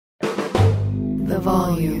the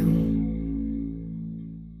volume.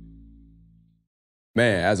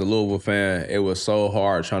 Man, as a Louisville fan, it was so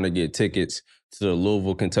hard trying to get tickets to the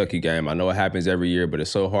Louisville-Kentucky game. I know it happens every year, but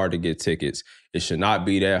it's so hard to get tickets. It should not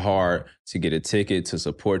be that hard to get a ticket to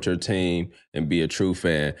support your team and be a true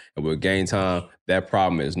fan. And with Game Time, that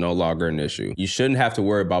problem is no longer an issue. You shouldn't have to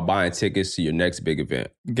worry about buying tickets to your next big event.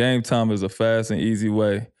 Game Time is a fast and easy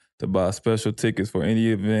way to buy special tickets for any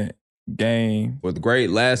event, game. With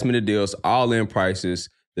great last-minute deals, all-in prices,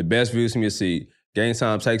 the best views from your seat, Game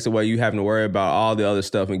Time takes away you having to worry about all the other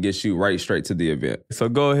stuff and gets you right straight to the event. So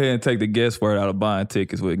go ahead and take the guesswork out of buying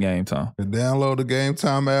tickets with Game Time. Download the Game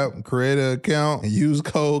Time app, create an account, and use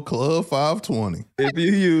code CLUB520. If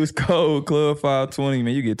you use code CLUB520,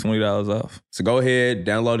 man, you get $20 off. So go ahead,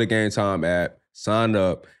 download the Game Time app, sign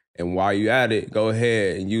up, and while you're at it, go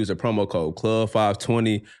ahead and use the promo code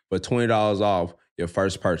CLUB520 for $20 off your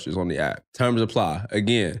first purchase on the app. Terms apply.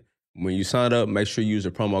 Again, when you sign up, make sure you use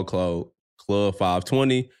the promo code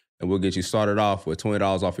CLUB520, and we'll get you started off with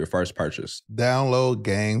 $20 off your first purchase. Download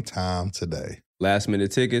Game Time today. Last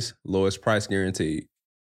minute tickets, lowest price guaranteed.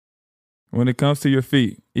 When it comes to your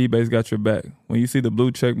feet, eBay's got your back. When you see the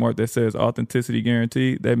blue check mark that says authenticity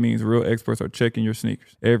guaranteed, that means real experts are checking your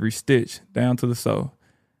sneakers. Every stitch, down to the sole.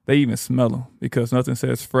 They even smell them because nothing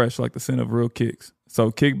says fresh like the scent of real kicks. So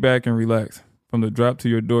kick back and relax. From the drop to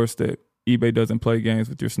your doorstep, eBay doesn't play games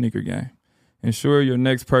with your sneaker game. Ensure your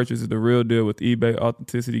next purchase is the real deal with eBay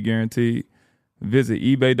Authenticity Guaranteed. Visit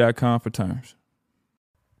ebay.com for terms.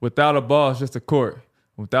 Without a ball, it's just a court.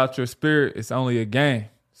 Without your spirit, it's only a game.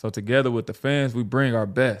 So together with the fans, we bring our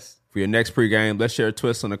best. For your next pregame, let's share a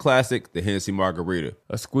twist on the classic, the Hennessy Margarita.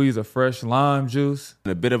 A squeeze of fresh lime juice.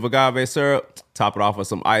 And a bit of agave syrup. Top it off with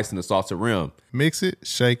some ice and a salted rim. Mix it,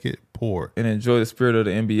 shake it, pour it. And enjoy the spirit of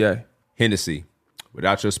the NBA. Hennessy.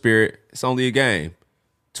 Without your spirit, it's only a game.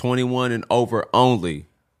 21 and over only.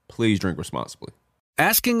 Please drink responsibly.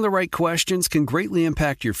 Asking the right questions can greatly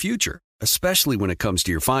impact your future, especially when it comes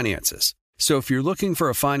to your finances. So if you're looking for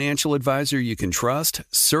a financial advisor you can trust,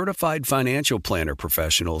 certified financial planner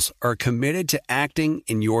professionals are committed to acting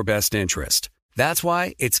in your best interest. That's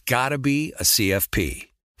why it's got to be a CFP.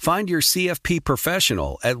 Find your CFP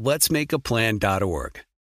professional at letsmakeaplan.org.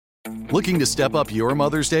 Looking to step up your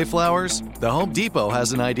Mother's Day flowers? The Home Depot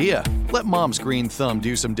has an idea. Let Mom's green thumb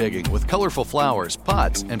do some digging with colorful flowers,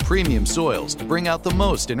 pots, and premium soils to bring out the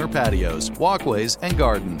most in her patios, walkways, and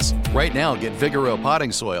gardens. Right now, get Vigoro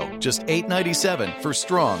potting soil, just $8.97 for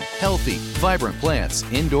strong, healthy, vibrant plants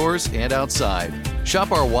indoors and outside.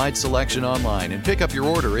 Shop our wide selection online and pick up your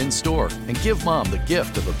order in-store and give Mom the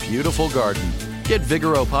gift of a beautiful garden. Get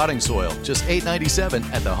Vigoro potting soil, just $8.97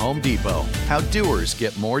 at the Home Depot. How doers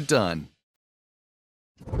get more done.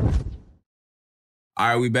 All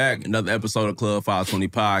right, we back. Another episode of Club 520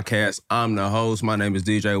 Podcast. I'm the host. My name is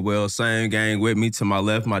DJ Wells. Same gang with me. To my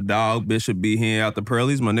left, my dog, Bishop B. Hen out the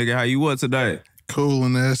Pearlies. My nigga, how you what today? Cool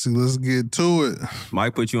and nasty. Let's get to it.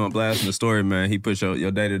 Mike put you on blast in the story, man. He put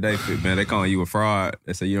your day-to-day fit, man. They calling you a fraud.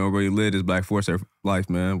 They say you don't really live this Black Force life,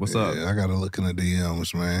 man. What's up? I got to look in the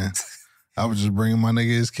DMs, man. I was just bringing my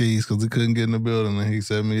nigga his keys because he couldn't get in the building and he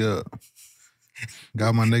set me up.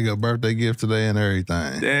 Got my nigga a birthday gift today and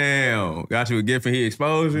everything. Damn. Got you a gift and he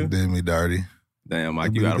exposed you? Did me dirty. Damn,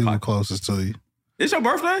 Mike, you got a pocket. Closest to you. It's your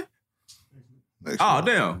birthday?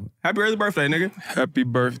 Damn. Happy early birthday, nigga. Happy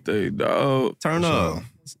birthday, dog. Turn up.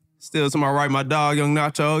 Still to my right, my dog, Young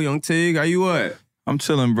Nacho, Young Teague. How you what? I'm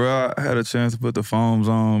chilling, bro. I had a chance to put the foams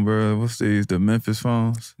on, bro. What's these? The Memphis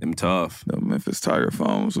foams? Them tough. The Memphis Tiger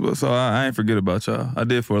foams. So I ain't forget about y'all. I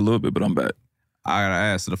did for a little bit, but I'm back. I gotta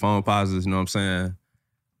ask to the phone positives, you know what I'm saying?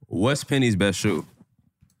 What's Penny's best shoe?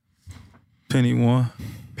 Penny 1.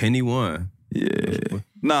 Penny 1? Yeah.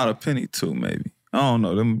 Nah, the Penny 2, maybe. I don't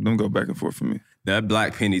know. Them go back and forth for me. That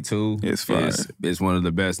black Penny 2 it's fire. Is one of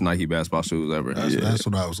the best Nike basketball shoes ever. That's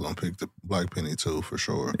what I was going to pick, the black Penny 2 for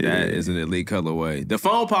sure. That is an elite colorway. The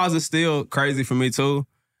phone pause is still crazy for me too,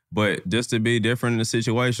 but just to be different in the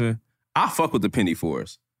situation, I fuck with the Penny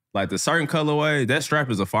 4s. Like the certain colorway, that strap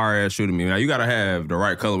is a fire-ass shoe to me. Now, you got to have the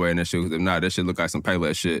right colorway in that shoe, because if not, that shit look like some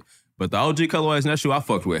Payless shit. But the OG colorways in that shoe, I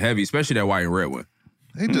fucked with heavy, especially that white and red one.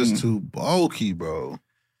 They just too bulky, bro.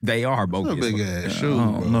 They are bulky. A big-ass shoe, I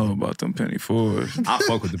don't know about them Penny 4s. I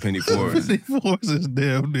fuck with the Penny 4s. Penny 4s is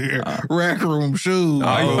damn near rack room shoes.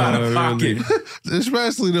 Oh, you out of pocket.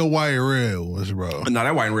 Especially the white and red ones, bro. No,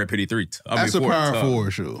 that white and red Penny 3. That's a power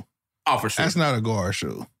forward shoe. Oh, for sure. That's not a guard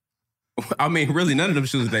shoe. I mean, really, none of them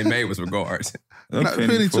shoes they made was for guards.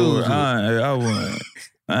 Penny 2s.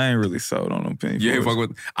 I ain't really sold on them Penny 4s. You ain't fuck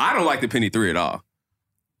with. I don't like the Penny 3 at all.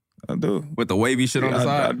 I do. With the wavy shit on the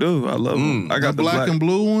side? I do. I love them. I got the black and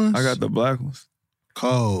blue ones? I got the black ones.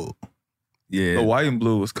 Cold. Yeah. The white and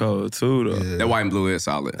blue was cold too, though. Yeah. That white and blue is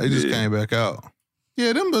solid. They just came back out.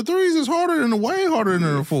 Yeah, the threes is way harder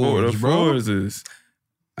than the fours, The bro. fours is.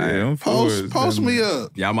 Yeah, them fours. Post me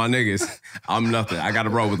up. Y'all my niggas. I'm nothing. I got to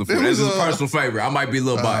roll with the four. Them This is was, a personal favorite. I might be a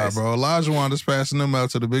little biased. Bro, Elijah just passing them out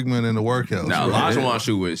to the big men in the workhouse. Now, bro. Elijah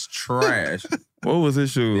shoe was trash. What was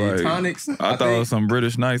his shoe The like? Tonics, I thought it was some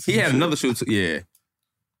British Knights. He had another shoe too. Yeah.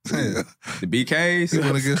 Yeah. The BKs. He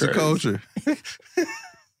went against the culture.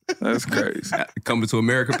 That's crazy. Coming to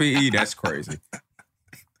America PE, that's crazy.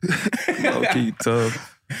 Low-key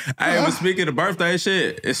tough. Hey, but speaking of birthday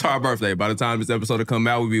shit, it's our birthday. By the time this episode will come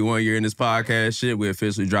out, we'll be 1 year in this podcast shit. We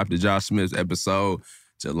officially dropped the Josh Smith episode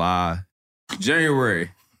January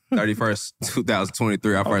 31st,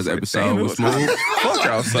 2023. Our first episode was smooth. Fuck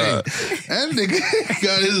outside. That nigga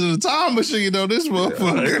got his time machine on this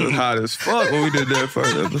motherfucker. It was hot as fuck when we did that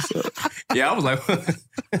first episode. Yeah, I was like,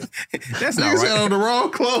 that's not Niggas right. had on the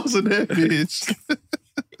wrong clothes in that bitch.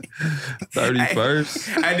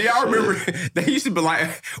 31st. And do y'all remember, they used to be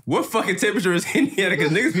like, what fucking temperature is Indiana?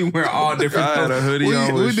 Because niggas be wearing all different I had stuff. a hoodie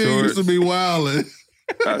on We with didn't shorts. used to be wildin'.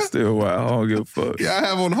 I still wild. I don't give a fuck. Yeah, I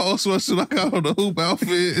have on the whole sweatshirt. I got on the hoop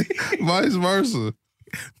outfit. Vice versa.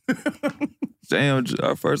 Damn,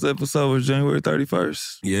 our first episode was January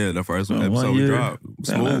 31st. Yeah, the first Oh, episode 1 we year. dropped.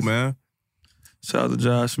 Smooth, that's- man. Shout out to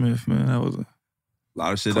Josh Smith, man. That was a A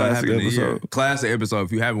lot of shit Classic that happened in the year. episode. Classic episode.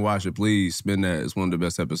 If you haven't watched it, please spin that. It's one of the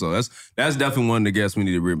best episodes. That's definitely one of the guests we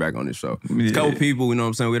need to bring back on this show. It's a couple people, you know what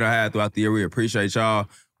I'm saying, we done had throughout the year. We appreciate y'all.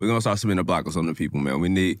 We're going to start spinning the block on some of the people, man.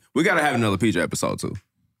 We got to have another PJ episode, too.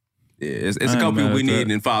 Yeah, it's a I ain't couple people mad we at need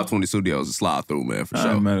that. in 520 Studios to slide through, man, for I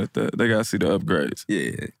sure. ain't mad at that. They got to see the upgrades.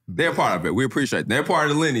 Yeah, they're part of it. We appreciate that. They're part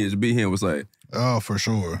of the lineage. Be here was like, Oh, for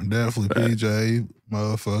sure. Definitely PJ,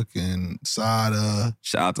 motherfucking Sada,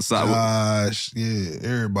 shout out to Side. Josh. Yeah,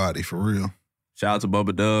 everybody, for real. Shout out to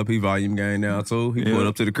Bubba Dub. He volume game now, too. He Yeah. pulled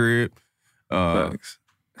up to the crib. Facts.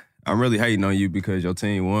 I'm really hating on you because your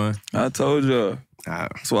team won. I told y'all.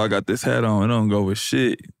 That's why I got this hat on. It don't go with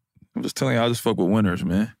shit. I'm just telling y'all, I just fuck with winners,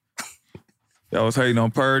 man. Y'all was hating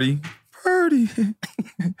on Purdy.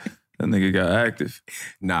 That nigga got active.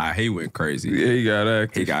 Nah, he went crazy. Yeah, he got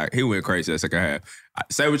active. He went crazy that second half.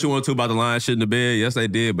 Say what you want to about the Lions shit in the bed. Yes, they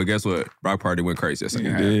did, but guess what? Brock Purdy went crazy that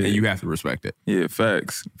second half, did. and you have to respect it. Yeah,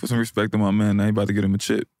 facts. Put some respect on my man. They ain't about to get him a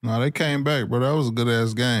chip. No, they came back, bro. That was a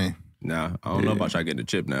good-ass game. Nah, I don't know about y'all getting the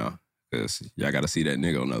chip now, because y'all got to see that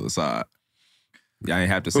nigga on the other side. Y'all ain't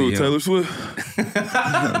have to see Who, him. Taylor Swift?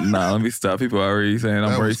 Nah, let me stop. People already saying I'm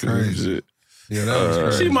That was racist and crazy. shit. Yeah, that was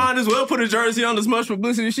crazy. She might as well put a jersey on as much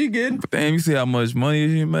publicity as she getting. But damn, you see how much money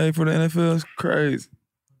she made for the NFL? It's crazy.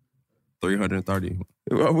 330.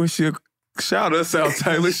 I wish you shout us out,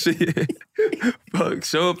 Taylor. Shit. Fuck,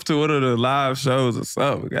 show up to one of the live shows or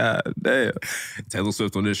something. God damn. Taylor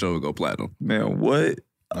Swift on this show would go platinum. Man, what?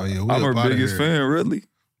 Oh, yeah, we I'm her up outta biggest here. fan, really.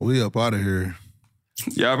 We up out of here.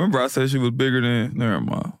 Yeah, I remember I said she was bigger than. Never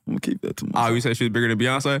mind. I'm gonna keep that to myself. Oh, you said she was bigger than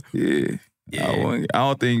Beyonce? Yeah. Yeah. I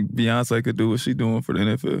don't think Beyonce could do what she doing for the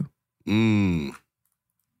NFL. Who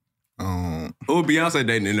Beyonce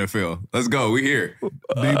dating in the NFL? Let's go. We here.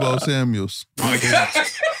 Debo Samuels.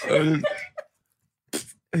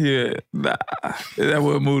 Yeah, nah. That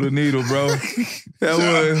wouldn't move the needle, bro. That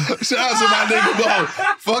would. Shout out to my nigga Bo.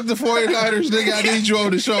 Fuck the 49ers, nigga. I need you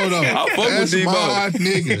on the show, though. I fuck That's with Debo. my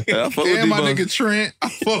nigga. Yeah, I fuck with And my Debo. nigga Trent. I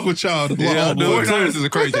fuck with y'all. Yeah, I do. 49ers is a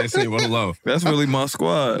crazy ass team. Well, hello. That's really my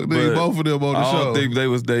squad. Need but both of them on the I show. don't think they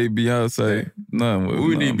was dating Beyonce. None with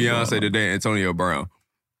We need none, Beyonce none. today, Antonio Brown.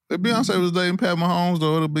 If Beyonce was dating Pat Mahomes,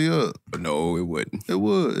 though, it'll be up. But no, it wouldn't. It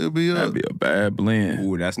would. It'll be up. That'd be a bad blend.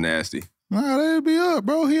 Ooh, that's nasty. Nah, that'd be up,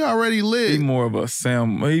 bro. He already He lit. more of a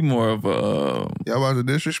He more of a. Y'all about to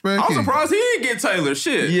disrespect I'm him. surprised he didn't get Taylor.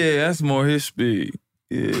 Shit. Yeah, that's more his speed.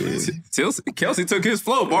 Yeah. Kelsey took his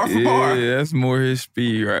flow bar for bar. Yeah, that's more his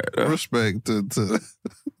speed right there. Respect to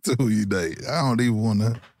who you date. I don't even want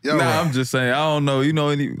to. Nah, I'm just saying, I don't know. You know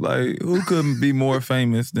any who couldn't be more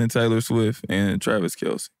famous than Taylor Swift and Travis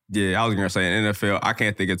Kelce? Yeah, I was gonna say in NFL, I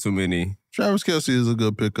can't think of too many. Travis Kelce is a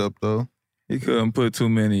good pickup, though. He couldn't put too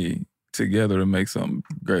many together to make something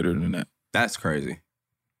greater than that. That's crazy.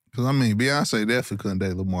 Because, I mean, Beyonce definitely couldn't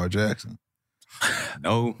date Lamar Jackson.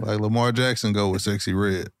 No. Like, Lamar Jackson go with Sexy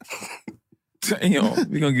Red. Damn,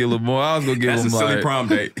 we gonna get Lamar. I was gonna give That's him a silly like prom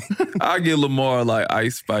date. I get Lamar like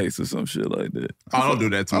Ice Spice or some shit like that. I don't do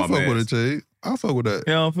that to I my fuck man. with it, Teague. I fuck with that.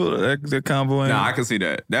 Yeah, I don't feel that combo ain't. Nah, I can see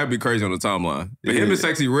that. That'd be crazy on the timeline. But him Yeah. and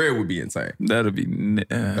Sexy Red would be insane. That'd be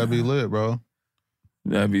That'd be lit, bro.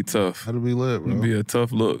 that'd be tough. That'd be lit, bro. It'd be a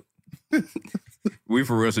tough look. We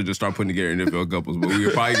for real should just start putting together NFL couples, but we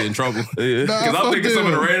would probably get in trouble. Yeah. Because I'm thinking some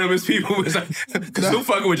of the randomest people. Because who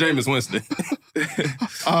fucking with Jameis Winston?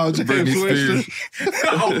 Oh, James Winston.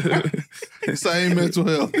 Same mental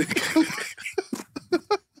health.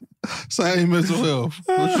 Same mental health,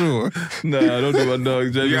 for sure. Nah, don't do my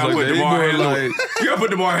dog Jameis. You gotta like put that. DeMar Hamlin. You gotta put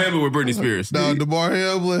DeMar Hamlin with Britney Spears. No, DeMar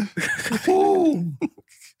Hamlin. Ooh.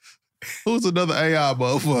 Who's another AI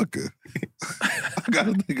motherfucker? I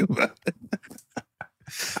gotta think about it.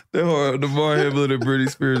 The Bar Hamlin and Britney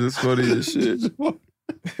Spears is funny as shit.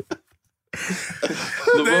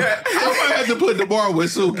 I might have to put DeMar with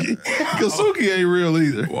Suki. Because Suki ain't real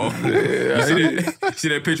either. Whoa. See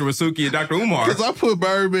that picture with Suki and Dr. Umar? Because I put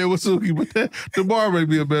Birdman with Suki, but DeMar may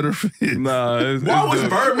be a better fit. Nah, Why was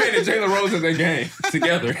Birdman and Jalen Rose in that game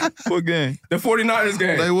together? What game? The 49ers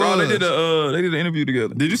game. They Bro, was. they did an interview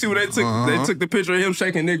together. Did you see what they took? They took the picture of him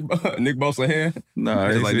shaking Nick Bosa's hand. Nah, I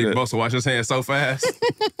It's ain't like see Nick that. Bosa washed his hands so fast.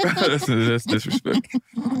 That's disrespectful.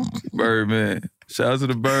 Birdman. Shout out to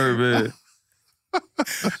the Birdman.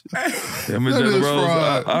 Him and That Jalen is Rose.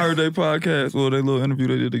 fraud. I heard their podcast. Well, their little interview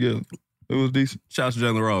they did together. It was decent. Shout out to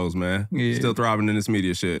Jalen Rose, man. Yeah. Still thriving in this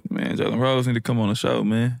media shit. Man, Jalen Rose need to come on the show,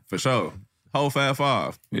 man. For sure. Whole Fab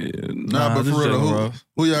Five. Yeah, Nah, but just for real, Jalen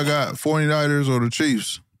who Rose. y'all got? 49ers or the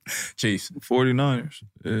Chiefs? Chiefs. 49ers.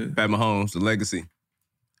 Yeah. Pat Mahomes, the legacy.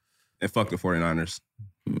 And fuck the 49ers.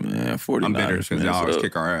 Man, 49ers. I'm bitter because man, y'all always it's up.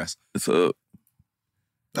 kick our ass. It's up.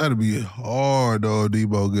 That'd be hard, though,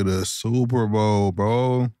 Debo get a Super Bowl,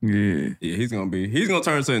 bro. Yeah. Yeah, he's gonna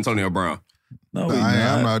turn into Antonio Brown. No, Nah, he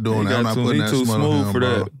I'm not doing He that. I'm got not putting he that too smut on smooth him, for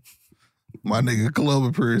bro. that. My nigga club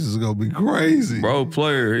appearance is gonna be crazy. Bro,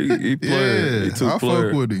 player. He player. Yeah, He too I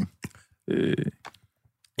player. fuck with him. Yeah.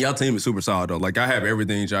 Y'all team is super solid though. Like I have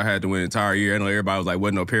everything y'all had to win the entire year. I know everybody was like,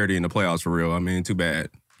 wasn't no parity in the playoffs for real. I mean, too bad.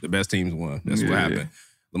 The best teams won. That's what Yeah. happened.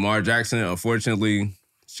 Lamar Jackson, unfortunately,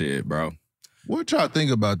 shit, bro. What y'all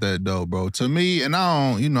think about that though, bro? To me, and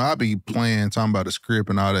I don't, I be playing, talking about the script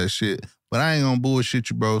and all that shit, but I ain't gonna bullshit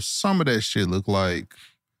you, bro. Some of that shit look like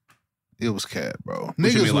it was cat, bro.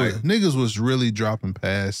 What you mean, Niggas was really dropping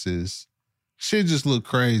passes. Shit just looked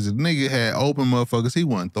crazy. The nigga had open motherfuckers. He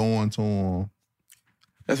wasn't throwing to him.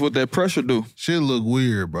 That's what that pressure do. Shit look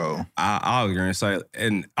weird, bro. I'll agree and say,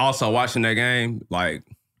 and also watching that game, like,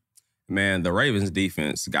 man, the Ravens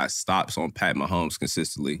defense got stops on Pat Mahomes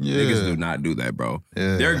consistently. Yeah. Niggas do not do that, bro.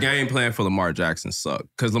 Yeah. Their game plan for Lamar Jackson sucked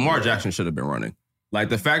because Lamar Jackson should have been running. Like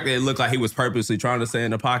the fact that it looked like he was purposely trying to stay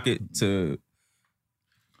in the pocket to.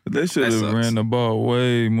 They should That have sucks. ran the ball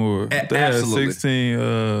way more. They had Absolutely.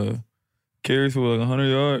 16 carries for like 100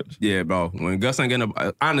 yards. Yeah, bro. When Gus ain't getting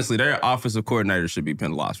honestly, their offensive coordinator should be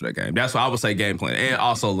penalized for that game. That's what I would say game plan. And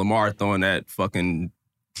also Lamar throwing that fucking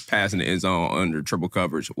pass in the end zone under triple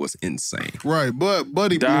coverage was insane. Right, but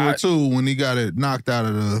Buddy blew it too when he got it knocked out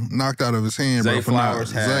of his hand, Zay bro.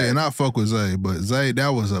 Flowers had- Zay, and I fuck with Zay, but Zay, that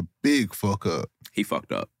was a big fuck up. He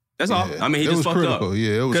fucked up. That's all. Yeah. I mean, he It just was fucked critical. up.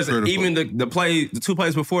 Yeah, it was critical. Even the 2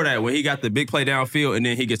 plays before that, when he got the big play downfield and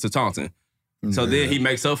then he gets to Taunton. So then he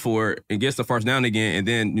makes up for it and gets the first down again and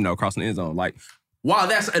then, crossing the end zone. Like, wow,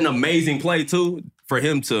 that's an amazing play too for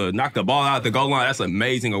him to knock the ball out the goal line. That's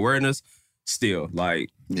amazing awareness. Still, like,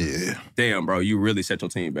 yeah, damn, bro, you really set your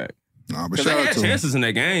team back. Nah, but Because shout they out had to him. chances in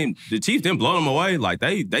that game. The Chiefs didn't blow them away. Like,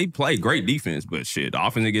 they played great defense, but shit, the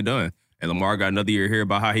offense didn't get done. And Lamar got another year here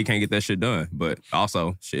about how he can't get that shit done. But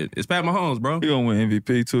also, shit, it's Pat Mahomes, bro. He gonna win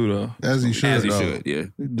MVP too, though. As he should, As he though. should, yeah.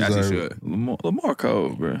 He As he deserve should. Lamar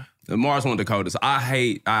cold, bro. Lamar's one of the coldest. I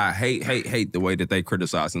hate the way that they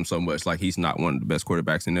criticize him so much. Like he's not one of the best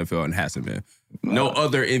quarterbacks in the NFL and hasn't been. No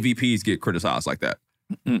other MVPs get criticized like that.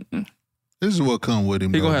 Mm-mm. This is what come with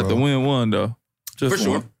him. He though, gonna have bro. to win one though. Just For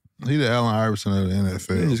sure. one. He the Allen Iverson of the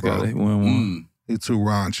NFL. He just bro. gotta win one. He too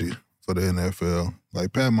raunchy for the NFL.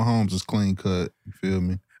 Like Pat Mahomes is clean cut. You feel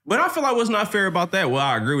me? But I feel like what's not fair about that, well,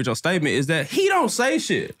 I agree with your statement, is that he don't say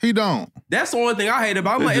shit. He don't, That's the only thing I hate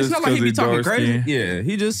about him. It's Like, it's just not like he 'cause be he talking crazy. dark-skinned. Yeah,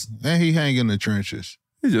 he just, and he hang in the trenches.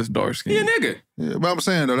 He's just dark he a skinned. nigga. Yeah, but I'm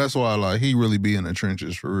saying though, that's why like he really be in the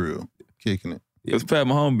trenches for real, kicking it. Because Pat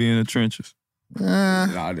Mahomes be in the trenches.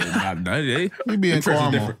 Nah, they He be in Them trenches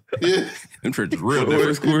Carmel. different. Yeah, them trenches real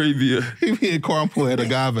Where's different. where he be at? he be in Carmel at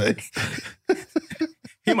Agave.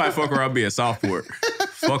 He might fuck around be at Southport.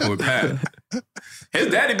 Fucking with Pat. His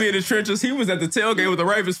daddy be in the trenches. He was at the tailgate with the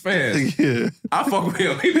Ravens fans. Yeah, I fuck with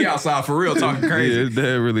him. He be outside for real talking crazy. Yeah, his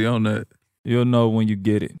dad really on that. You'll know when you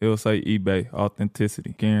get it. It'll say eBay,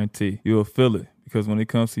 authenticity, guarantee. You'll feel it because when it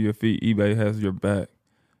comes to your feet, eBay has your back.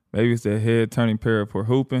 Maybe it's that head-turning pair for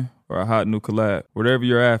hooping or a hot new collab. Whatever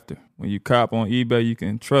you're after, when you cop on eBay, you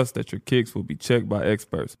can trust that your kicks will be checked by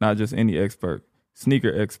experts, not just any expert.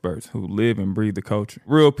 Sneaker experts who live and breathe the culture.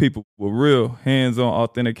 Real people with real hands-on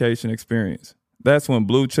authentication experience. That's when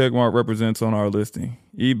blue checkmark represents on our listing.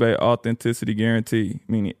 eBay Authenticity Guarantee,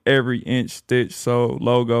 meaning every inch, stitch, sole,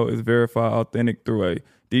 logo is verified authentic through a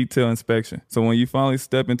detailed inspection. So when you finally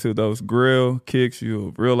step into those grill kicks,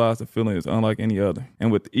 you'll realize the feeling is unlike any other.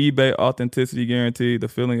 And with eBay Authenticity Guarantee, the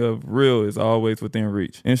feeling of real is always within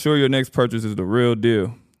reach. Ensure your next purchase is the real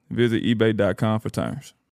deal. Visit ebay.com for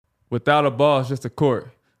terms. Without a ball, it's just a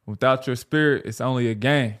court. Without your spirit, it's only a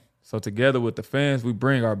game. So together with the fans, we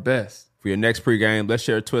bring our best. For your next pregame, let's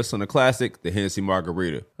share a twist on the classic, the Hennessy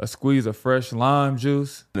Margarita. A squeeze of fresh lime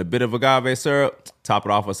juice. And a bit of agave syrup. Top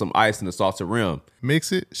it off with some ice and a salted rim.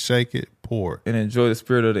 Mix it, shake it, pour it. And enjoy the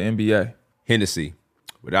spirit of the NBA. Hennessy.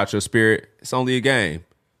 Without your spirit, it's only a game.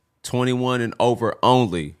 21 and over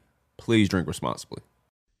only. Please drink responsibly.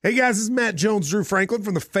 Hey guys, this is Matt Jones, Drew Franklin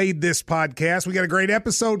from the Fade This podcast. We got a great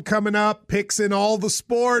episode coming up. Picks in all the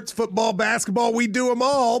sports, football, basketball, we do them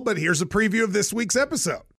all. But here's a preview of this week's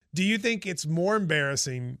episode. Do you think it's more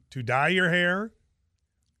embarrassing to dye your hair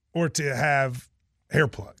or to have hair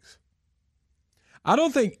plugs? I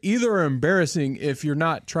don't think either are embarrassing if you're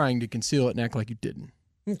not trying to conceal it and act like you didn't.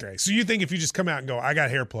 Okay, so you think if you just come out and go, I got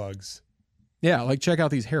hair plugs. Yeah, like check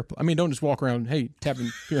out these hair plugs. I mean, don't just walk around, hey,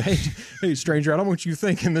 tapping, hey, stranger, I don't want you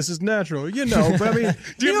thinking this is natural, but I mean.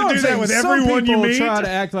 Do you have to do that with everyone you meet? Some people try to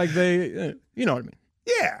act like they, you know what I mean.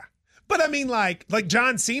 Yeah. But I mean, like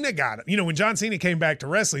John Cena got it. You know, when John Cena came back to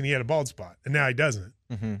wrestling, he had a bald spot, and now he doesn't.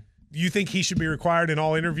 Mm-hmm. Do you think he should be required in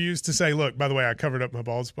all interviews to say, look, by the way, I covered up my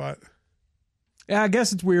bald spot? Yeah, I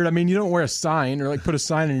guess it's weird. I mean, you don't wear a sign or like put a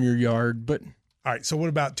sign in your yard, but. All right, so what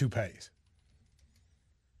about toupees?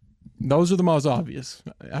 Those are the most obvious.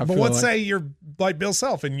 But let's say you're like Bill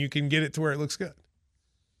Self and you can get it to where it looks good.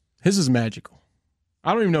 His is magical.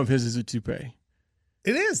 I don't even know if his is a toupee.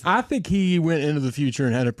 It is. I think he went into the future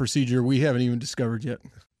and had a procedure we haven't even discovered yet.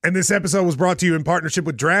 And this episode was brought to you in partnership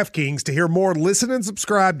with DraftKings. To hear more, listen and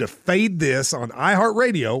subscribe to Fade This on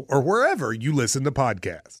iHeartRadio or wherever you listen to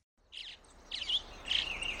podcasts.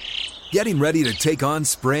 Getting ready to take on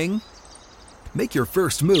spring? Make your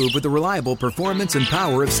first move with the reliable performance and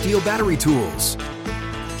power of Steel battery tools.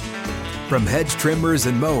 From hedge trimmers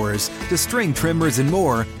and mowers to string trimmers and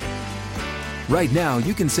more, right now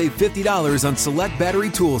you can save $50 on select battery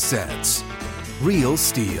tool sets. Real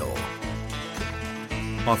Steel.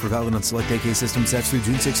 Offer valid on select AK system sets through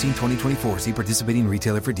June 16, 2024. See participating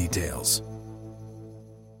retailer for details.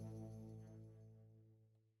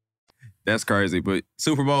 That's crazy. But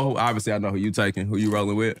Super Bowl, obviously I know who you taking, who you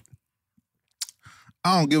rolling with.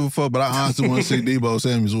 I don't give a fuck, but I honestly want to see Debo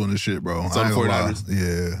Samuels win this shit, bro. So I ain't gonna lie.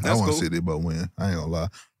 49ers? Yeah, I want to see Debo win. I ain't gonna lie.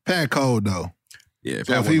 Pat cold, though. Yeah,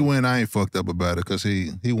 so if he win, I ain't fucked up about it because he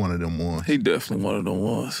one of them ones. He definitely one of them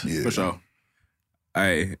ones. Yeah. For sure.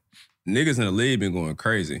 Hey, niggas in the league been going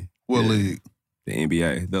crazy. What league? The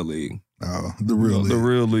NBA, the league. Oh, the real league. The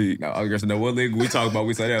real league. No, I guess know what league we talk about.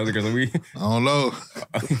 We say that. I don't know.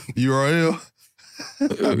 URL.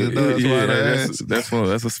 That's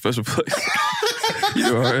a special place.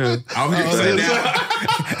 URL.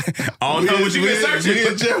 I don't know what you been searching. Me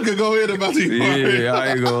and Jeff could go in about the URL. Yeah, I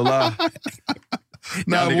ain't gonna lie.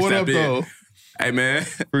 Nah, what up, though? Hey, man.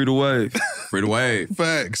 Free to wave. Free to wave.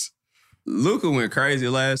 Facts. Luka went crazy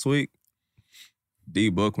last week.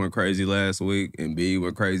 D-Book went crazy last week. And B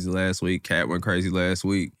went crazy last week. Cat went crazy last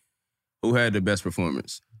week. Who had the best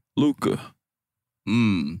performance? Luka.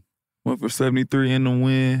 Went for 73 in the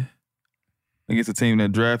win against a team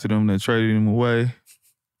that drafted him, that traded him away.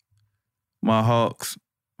 My Hawks.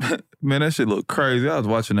 Man, that shit looked crazy. I was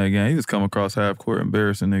watching that game. He was coming across half court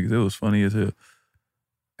embarrassing niggas. It was funny as hell.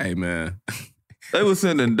 Hey, man. They was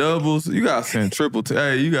sending doubles. You got to send triple.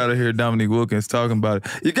 Hey, you got to hear Dominique Wilkins talking about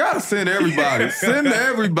it. You got to send everybody. Send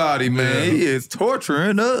everybody, man. He is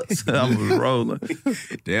torturing us. I was rolling.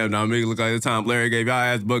 Damn, Dominique looked like the time Larry gave y'all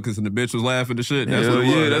ass buckets and the bitch was laughing and shit. That's Hell what it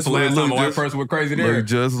was. yeah, That's the last time a white person went crazy there. Looked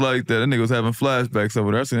just like that. That nigga was having flashbacks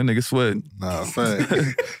over there. I seen that nigga sweating. Nah, fact.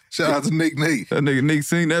 Shout out to Nick Nate. That nigga Nick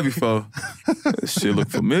seen that before. That shit look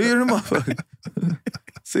familiar to motherfucker.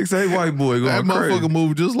 6'8" white boy going that crazy. That motherfucker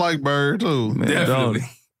move just like Bird, too. Man, definitely.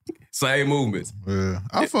 Same movements. Yeah.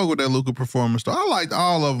 I fuck with that Luka performance, though. I liked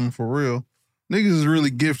all of them, for real. Niggas is really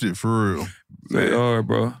gifted, for real. They are,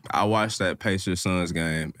 bro. I watched that Pacers-Suns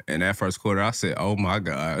game, and that first quarter, I said, oh, my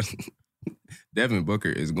God. Devin Booker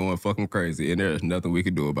is going fucking crazy, and there's nothing we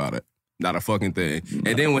can do about it. Not a fucking thing.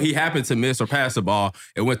 And then when he happened to miss or pass the ball,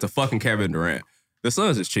 it went to fucking Kevin Durant. The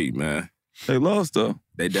Suns is cheap, man. They lost, though.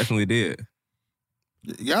 They definitely did.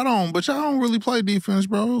 Y'all don't really play defense,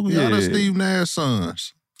 bro. Y'all the Steve Nash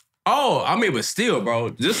Suns. Oh, I mean, but still,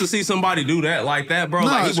 bro, just to see somebody do that like that, bro, Nah,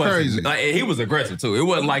 like it's crazy. Like, he was aggressive too. It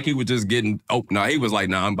wasn't like he was just getting. Oh, no, he was like,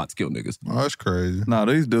 nah, I'm about to kill niggas. Oh, that's crazy. Nah,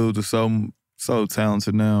 these dudes are so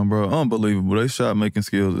talented now, bro. Unbelievable. They shot making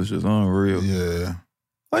skills is just unreal. Yeah.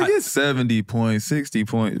 Like it's 70 points, 60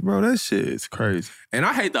 points, bro. That shit is crazy. And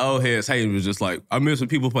I hate the old heads hating was just like, I miss when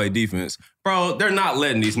people play defense, bro. They're not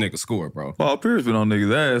letting these niggas score, bro. Paul Pierce been on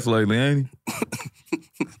niggas' ass lately, ain't he?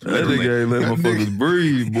 That nigga ain't let motherfuckers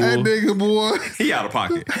breathe, boy. That nigga, boy. He out of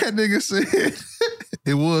pocket. That nigga said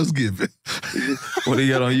it was given. What he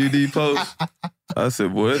got on UD post? I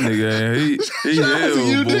said, boy, that nigga ain't. He Shout out to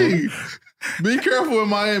hell, boy. UD. Be careful in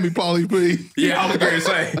Miami, Paulie P. Yeah, I was going to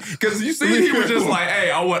say. Because you see, he was just like, hey,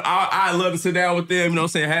 I love to sit down with them, you know what I'm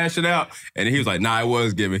saying, hash it out. And he was like, nah, it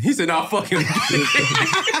was given. He said, nah, fuck him.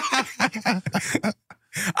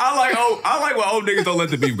 I like when old niggas don't let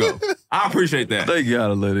the beef go. I appreciate that. They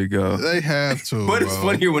gotta let it go. They have to, But it's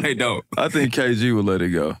funnier when they don't. I think KG would let it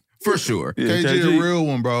go. For sure. Yeah, KG a real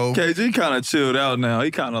one, bro. KG kind of chilled out now. He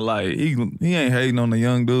kind of like, he ain't hating on the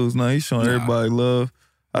young dudes now. He's showing everybody love.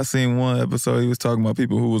 I seen one episode, he was talking about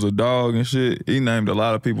people who was a dog and shit. He named a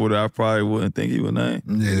lot of people that I probably wouldn't think he would name.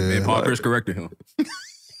 Yeah. And Paul Pierce corrected him.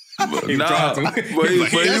 But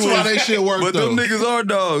that's why they shit work, but though. them niggas are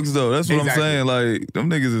dogs, though. That's what Exactly. I'm saying. Like, them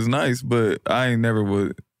niggas is nice, but I ain't never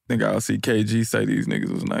would think I'll see KG say these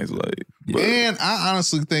niggas was nice. Like, but, And I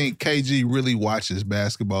honestly think KG really watches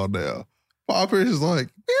basketball now. Paul Pierce is like,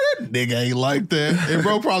 man, that nigga ain't like that. And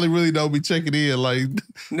bro probably really don't be checking in like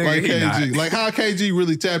Nigga, he KG. not. Like how KG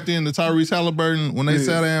really tapped into Tyrese Halliburton when they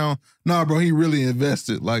sat down. Nah, bro, he really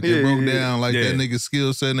invested. Like it broke down like that nigga's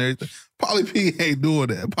skill set and everything. Paulie P ain't doing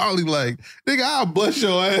that. Paulie like, nigga, I'll bust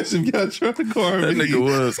your ass if y'all try to guard that me. nigga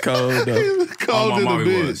was cold, though. He was cold in the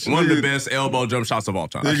bitch. One of the best elbow jump shots of all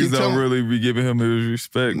time. Niggas don't really be giving him his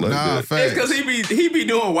respect like Nah, that. facts. It's because he be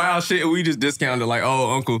doing wild shit and we just discounted like,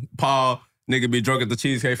 oh, Uncle Paul, nigga be drunk at the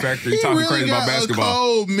Cheesecake Factory He talking really crazy about got basketball. a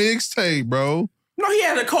cold mixtape, bro. No, he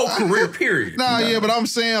had a cold career, period. Nah, yeah, but I'm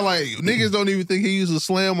saying like niggas don't even think he used to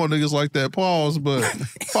slam on niggas like that. Pause, but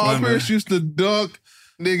Paul Pierce used to dunk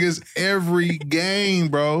niggas every game,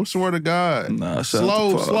 bro. Swear to God. Nah, shout out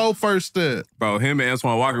to Paul. Slow first step. Bro, him and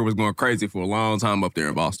Antoine Walker was going crazy for a long time up there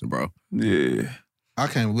in Boston, bro. Yeah. I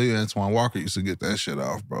can't believe Antoine Walker used to get that shit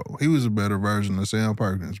off, bro. He was a better version of Sam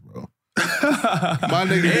Perkins, bro. My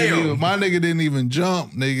nigga didn't even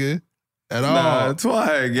jump, nigga. At all. Nah, Antoine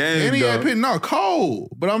had game, And he though. had pity, no,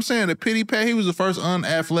 cold. But I'm saying the pity pat, he was the first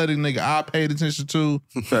unathletic nigga I paid attention to.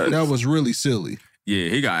 That was really silly. Yeah,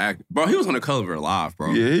 he got active. Bro, he was on the cover live,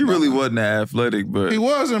 bro. Yeah, he really wasn't that athletic, but He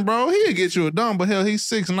wasn't, bro. He'd get you a dunk, but hell, he's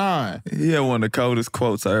 6'9". he had one of the coldest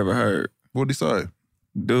quotes I ever heard. What'd he say?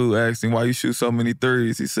 Dude asked him why you shoot so many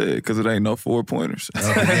threes. He said, because it ain't no 4-pointers. It's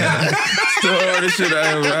the hardest shit I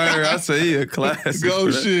ever heard. I say he a classic. Go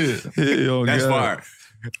man. shit. Yeah, oh That's God. fire.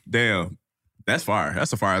 Damn. That's fire.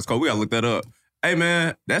 That's a fire ass code. We gotta look that up. Hey,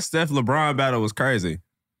 man, that Steph LeBron battle was crazy.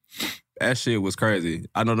 That shit was crazy.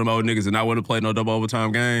 I know them old niggas did not want to play no double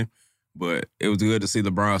overtime game, but it was good to see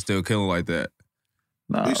LeBron still killing like that.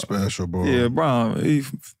 Nah. He's special, bro. Yeah, Bron, he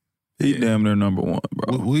damn near number one,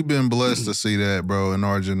 bro. We've been blessed to see that, bro, in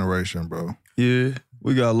our generation, bro. Yeah,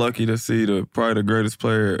 we got lucky to see probably the greatest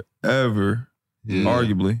player ever,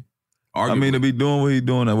 arguably. I mean, to be doing what he's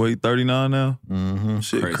doing at, he 39 now? Mm-hmm.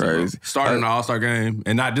 Shit, crazy. Starting the All-Star game,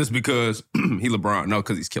 and not just because he LeBron, no,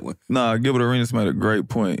 because he's killing. Nah, Gilbert Arenas made a great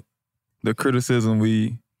point. The criticism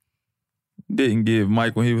we didn't give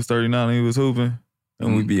Mike when he was 39 and he was hooping,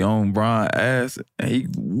 and we be on Brian ass, and he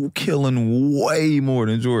killing way more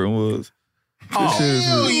than Jordan was.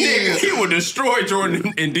 Nigga, he would destroy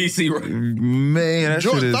Jordan in DC. Right? Man, that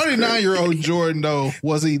shit is 39-year-old Jordan, though,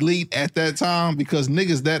 was elite at that time because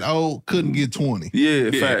niggas that old couldn't get 20.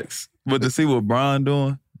 Yeah, facts. But to see what Brian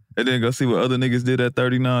doing, and then go see what other niggas did at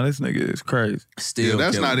 39, this nigga is crazy. Still,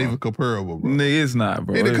 that's not even comparable, bro. Nigga, it's not,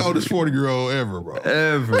 bro. He the coldest 40-year-old ever, bro.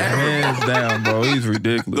 Ever. Hands down, bro. He's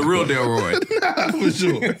ridiculous. The real Delroy. For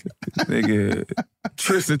sure. Nigga,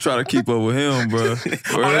 Tristan try to keep up with him, bro.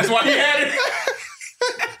 That's why he had it.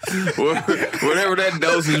 Whatever that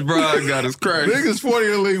dosage Brian got is crazy. Niggas 40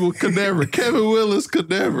 in the league could never. Kevin Willis could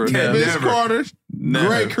never. Vince Carter,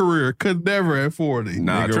 great career, could never at 40.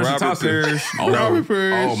 Nah, Nigga, Tristan Robert Thompson. Parrish. Robert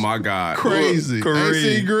Parrish. Oh, my God. Crazy. Kareem.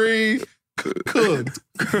 AC Green could.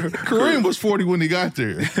 Kareem was 40 when he got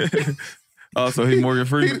there. Also, he Morgan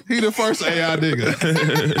Freeman. He the first AI nigga.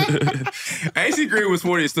 AC Green was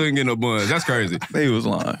 40 and still didn't get no buns. That's crazy. He was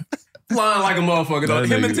lying. Lying like a motherfucker, though.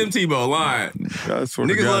 Him and Tim Tebow lying.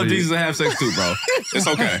 Niggas love Jesus and have sex too, bro. It's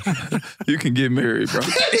okay. You can get married, bro.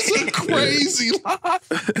 It's a crazy lie.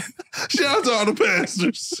 Shout out to all the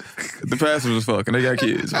pastors. The pastors is fucking. They got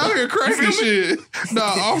kids. Out here cracking shit. Nah,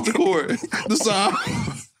 off the court. The side.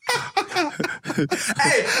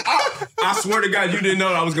 Hey, I swear to God, you didn't know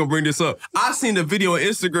that I was going to bring this up. I seen the video on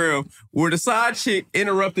Instagram where the side chick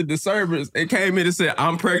interrupted the service and came in and said,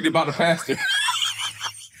 I'm pregnant by the pastor.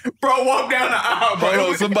 Bro, walk down the aisle, bro. Hold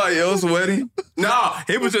on, somebody else's wedding? Nah,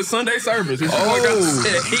 it was just Sunday service. He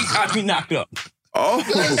got me knocked up. Oh,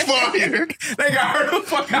 That's fire. They got her the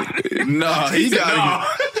fuck out of here. Nah, he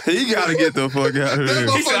gotta get the fuck out of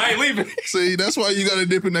here. He said, I ain't leaving. See, that's why you gotta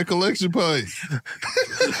dip in that collection pay.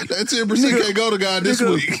 That 10% can't go to God this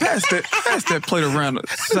week. Pass that plate around the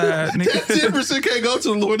side, nigga. That 10% can't go to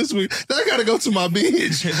the Lord this week. That gotta go to my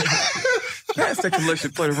bitch. Pass that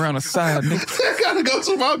collection plate around the side, nigga. That gotta go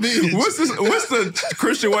to my bitch. What's the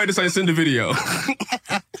Christian way to say send the video?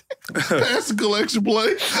 Pass the collection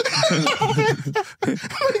plate.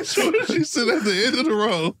 Make sure that she sit at the end of the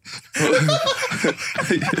row.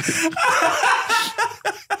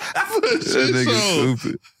 That nigga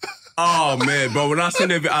stupid. Oh man, bro! When I seen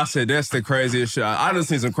that, I said that's the craziest shit. I done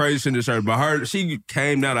seen some crazy shit in the shirt, but she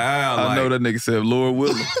came down the aisle. I know that nigga said Lord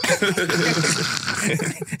willing.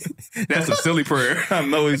 That's a silly prayer. I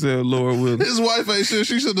know he said Lord willing. His wife ain't sure.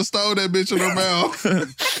 She should have stole that bitch in her mouth.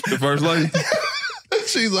 The first lady.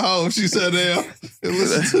 She's a hoe. She sat down and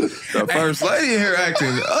listened to the first lady in here acting.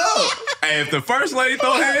 Oh, hey, if the first lady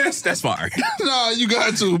throw hands, that's fire. Nah, you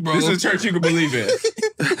got to, bro. This is a church you can believe in.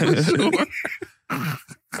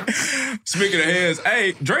 Speaking of hands,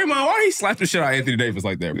 hey, Draymond, why he slapped the shit out of Anthony Davis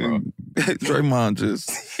like that, bro? Draymond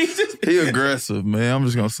he aggressive, man. I'm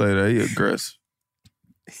just gonna say that he aggressive.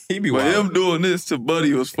 He be but wild. him doing this to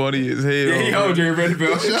Buddy was funny as hell. Yeah, he owed Jerry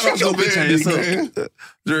Vanderbilt. Shout out to Vandy,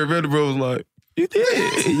 Jerry Vanderbilt was like, you did.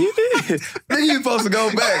 Nigga, you supposed to go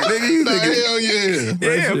back. Nigga, hell yeah.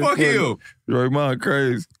 Yeah, fuck you. Draymond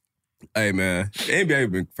crazy. Hey, man. The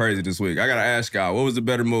NBA been crazy this week. I got to ask y'all, what was the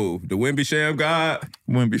better move? The Wemby Sham God?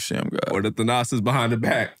 Wemby Sham God. Or the Thanasis behind the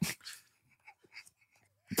back?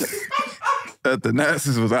 That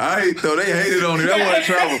Thanasis was alright, though. They hated on it. That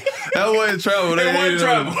wasn't trouble. They hated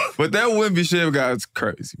on it. But that Wemby Sham God is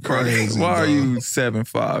crazy. Crazy. Why bro. are you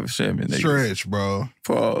 7'5" shamming niggas? Stretch, bro.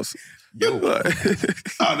 Pause. Yo. Oh,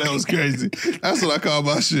 that was crazy. That's what I call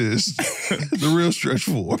my shit. The real stretch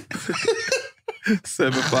 4.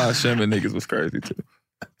 7'5" shamming niggas was crazy too.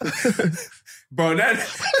 Bro,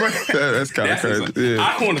 that's kind of crazy. Yeah.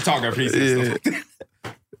 I want to talk after he said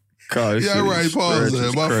stuff. Yeah, right. Pause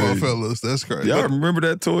that. My fault, fellas. That's crazy. Y'all remember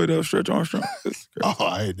that toy though, Stretch Armstrong? Oh,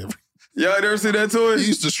 I ain't never. Y'all never see that toy? He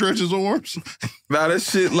used to stretch his arms. Nah, that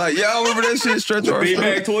shit, like, y'all remember that shit, Stretch Armstrong?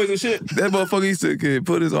 Beanbag toys and shit? That motherfucker used to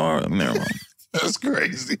put his arm. Never mind. That's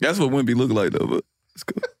crazy. That's what Wemby looked like though, but it's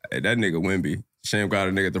cool. Hey, that nigga Wemby. Sham got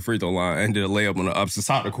a nigga at the free throw line and did a layup on the opposite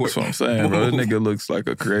side of the court. That's what I'm saying, bro. That nigga looks like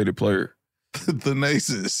a creative player. The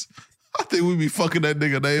Naces. I think we be fucking that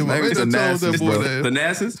nigga name. Maybe it's the nastiest, bro. The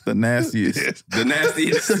nastiest? The nastiest. Yeah. The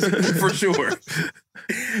nastiest, for sure.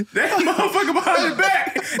 That motherfucker behind the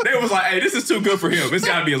back, they was like, hey, this is too good for him. It's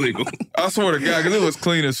gotta be illegal. I swear to God, because it was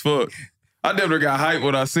clean as fuck. I never got hyped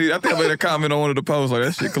when I see it. I think I made a comment on one of the posts like,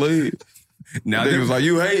 that shit clean. Now they was like,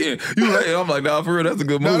 you hating. I'm like, nah, for real, that's a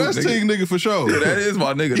good move. Nah, that's Teague nigga for sure. Yeah, that is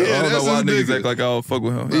my nigga. Yeah, I don't know why niggas nigga. act like I don't fuck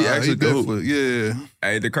with him. He actually good. Yeah.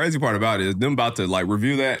 Hey, the crazy part about it is them about to like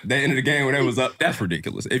review that end of the game when they was up. That's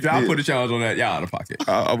ridiculous. If y'all put a challenge on that, y'all out of pocket.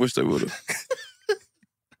 I wish they would have.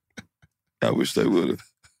 I wish they would have.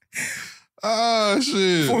 Ah,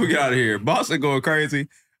 shit. Before we get out of here, Boston going crazy.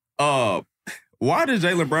 Why did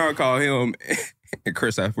Jaylen Brown call him and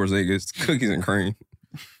Chris Porzingis cookies and cream?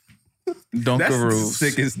 Dunkaroos.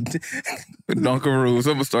 Sick as Dunkaroos.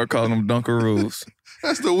 I'm gonna start calling them Dunkaroos.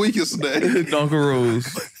 That's the weakest name.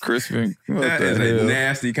 Dunkaroos. Crispin. That is a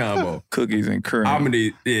nasty combo. Cookies and cream. I'm gonna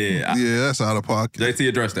need, Yeah, that's out of pocket. JT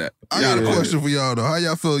address that. I got a question for y'all though. How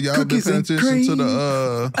y'all feel? Y'all Cookies been paying and attention to cream.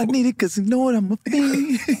 the I need it because you know what I'm a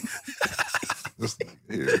fiend.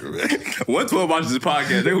 112 watches this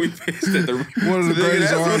podcast. They we pissed at the one of the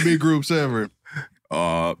greatest R&B groups ever.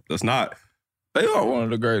 That's not. They are one of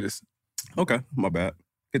the greatest. Okay, my bad.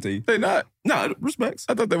 Continue. They not. Nah, respects.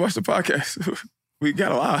 I thought they watched the podcast. We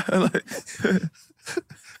got a lie.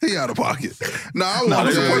 He out of pocket. Nah, I Nah, want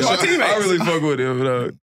they support my to. teammates. I really fuck with him,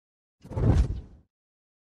 though.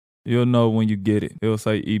 You'll know when you get it. It'll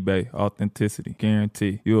say eBay, authenticity,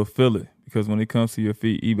 guarantee. You'll feel it because when it comes to your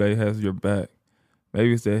feet, eBay has your back.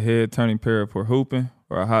 Maybe it's that head-turning pair for hooping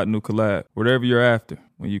or a hot new collab. Whatever you're after,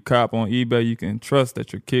 When you cop on eBay, you can trust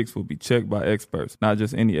that your kicks will be checked by experts, not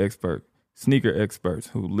just any expert. Sneaker experts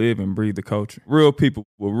who live and breathe the culture. Real people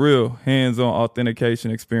with real hands-on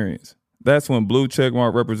authentication experience. That's when blue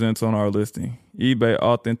checkmark represents on our listing. eBay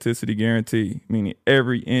Authenticity Guarantee, meaning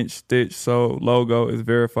every inch, stitch, sole, logo is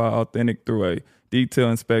verified authentic through a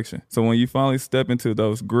detailed inspection. So when you finally step into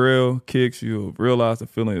those grill kicks, you'll realize the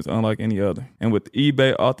feeling is unlike any other. And with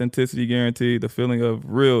eBay Authenticity Guarantee, the feeling of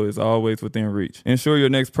real is always within reach. Ensure your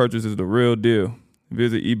next purchase is the real deal.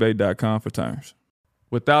 Visit ebay.com for terms.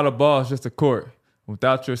 Without a ball, it's just a court.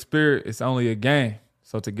 Without your spirit, it's only a game.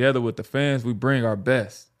 So together with the fans, we bring our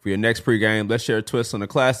best. For your next pregame, let's share a twist on the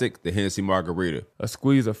classic, the Hennessy Margarita. A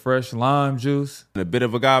squeeze of fresh lime juice. And a bit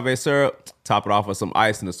of agave syrup. Top it off with some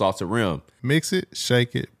ice and a salted rim. Mix it,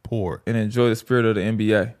 shake it, pour. And enjoy the spirit of the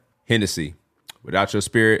NBA. Hennessy. Without your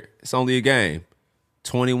spirit, it's only a game.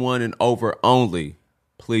 21 and over only.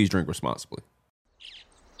 Please drink responsibly.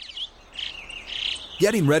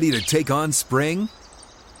 Getting ready to take on spring?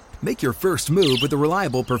 Make your first move with the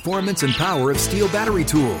reliable performance and power of Steel battery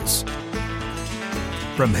tools.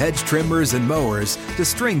 From hedge trimmers and mowers to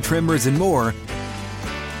string trimmers and more,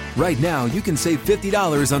 right now you can save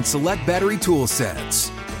 $50 on select battery tool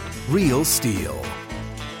sets. Real Steel.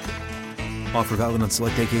 Offer valid on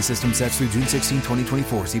select AK system sets through June 16,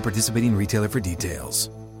 2024. See participating retailer for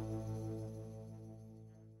details.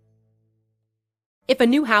 If a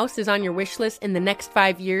new house is on your wish list in the next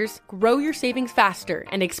 5 years, grow your savings faster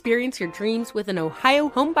and experience your dreams with an Ohio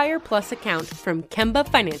Homebuyer Plus account from Kemba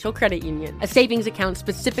Financial Credit Union. A savings account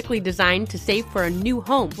specifically designed to save for a new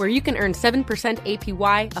home, where you can earn 7%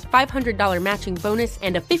 APY, a $500 matching bonus,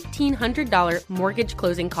 and a $1,500 mortgage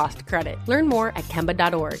closing cost credit. Learn more at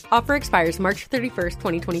Kemba.org. Offer expires March 31st,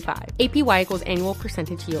 2025. APY equals annual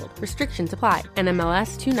percentage yield. Restrictions apply.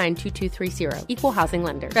 NMLS 292230. Equal housing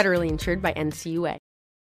lender. Federally insured by NCUA.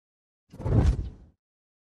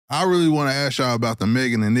 I really want to ask y'all about the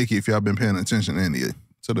Megan and Nicki, if y'all been paying attention to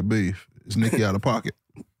the beef. Is Nicki out of pocket?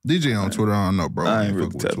 DJ on Twitter, I don't know, bro. I ain't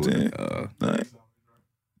really tapped in.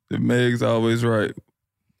 The Meg's always right.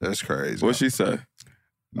 That's crazy. What'd she say?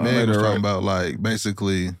 Meg was talking about, like,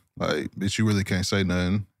 basically, like, bitch, you really can't say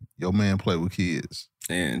nothing. Your man play with kids.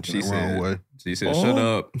 And she said, wrong way. She said, shut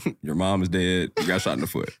up. Your mom is dead. You got shot in the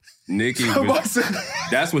foot. Nicki,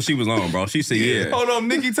 that's what she was on, bro. She said, yeah. Hold on,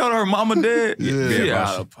 Nicki told her mama dead? Yeah.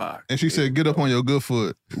 Out of pocket. And she said, get up on your good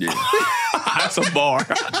foot. Yeah. That's a bar.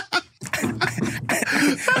 Trying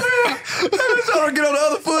to get on the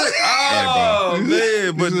other foot. Oh,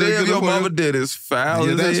 man. But damn, your mama dead is foul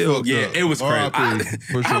as hell. Yeah, it was crazy.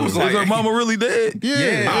 I was like, is her mama really dead?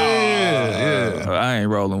 Yeah. I ain't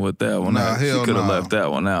rolling with that one. Nah, she could have left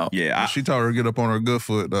that one out. Yeah. She told her to get up on her good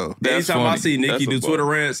foot, though. Anytime I see Nicki do Twitter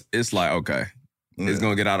rants, it's like, okay, it's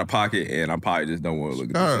going to get out of pocket, and I probably just don't want to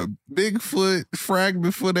look at this. Bigfoot,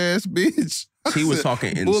 fragment foot ass bitch. She was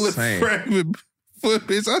talking insane. Bullet fragment foot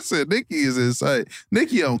bitch. I said, Nicki is insane.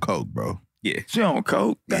 Nicki on coke, bro. Yeah. She on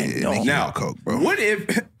coke? Yeah, now, on coke, bro. What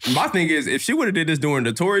if, my thing is, if she would have did this during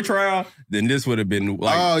the Tory trial, then this would have been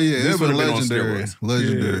like, oh, yeah, this it would have been legendary.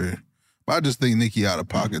 Legendary. Yeah. But I just think Nicki out of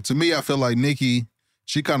pocket. To me, I feel like Nicki,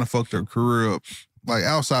 she kind of fucked her career up, like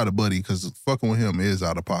outside of Buddy, because fucking with him is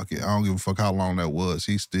out of pocket. I don't give a fuck how long that was.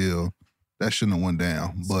 That shouldn't have went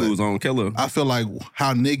down. But School's on killer. I feel like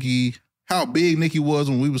how big Nicki was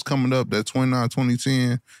when we was coming up, that 2009,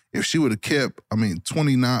 2010, if she would have kept,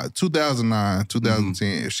 2009,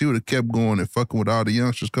 2010, if she would have kept going and fucking with all the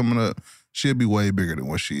youngsters coming up, she'd be way bigger than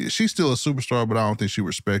what she is. She's still a superstar, but I don't think she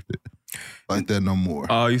respected like that no more.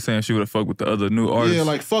 Oh, you saying she would have fucked with the other new artists? Yeah,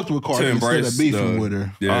 like fucked with Cardi instead of beefing with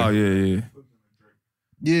her. Yeah. Oh, yeah.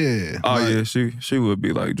 Yeah. Oh, like, yeah, she would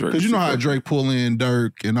be like Drake. Because you know how Drake pull in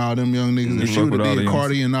Dirk and all them young niggas, and she would have did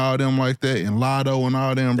Cardi and all them like that, and Lotto and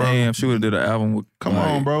all them, bro. Damn, she would have did an album with Come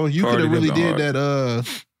on, bro. You could have really did that,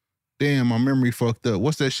 damn, my memory fucked up.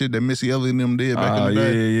 What's that shit that Missy Elliott and them did back in the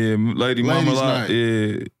day? Yeah. Ladies Night.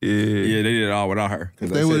 Yeah, they did it all without her.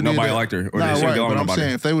 Because they said nobody liked her. Or nah, they right, but I'm saying,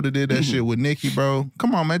 her. if they would have did that shit with Nicki, bro,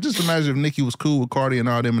 come on, man. Just imagine if Nicki was cool with Cardi and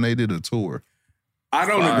all them and they did a tour. I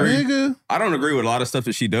don't agree. Nigga. I don't agree with a lot of stuff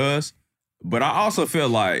that she does. But I also feel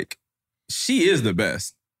like she is the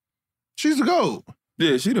best. She's the GOAT.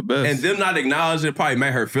 Yeah, she the best. And them not acknowledging it probably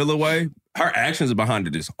made her feel away. Her actions behind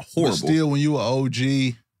it is horrible. But still, when you an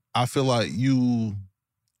OG, I feel like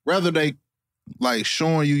whether they like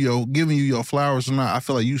giving you your flowers or not, I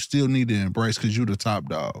feel like you still need to embrace because you the top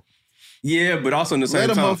dog. Yeah, but also in the same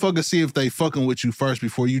time. Let a motherfucker see if they fucking with you first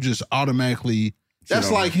before you just automatically. That's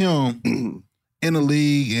like him in the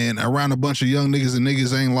league and around a bunch of young niggas and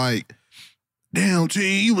niggas ain't like damn,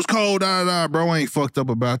 T, you was cold, bro, ain't fucked up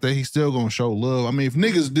about that. He still gonna show love. I mean, if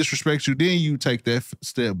niggas disrespect you, then you take that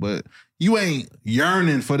step, but you ain't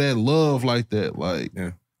yearning for that love like that. Like,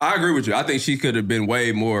 yeah. I agree with you. I think she could have been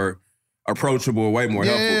way more approachable, way more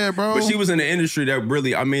helpful. Yeah, bro. But she was in an industry that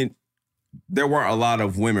really, I mean, there weren't a lot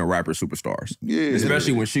of women rapper superstars. Yeah.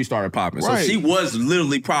 Especially when she started popping. Right. So she was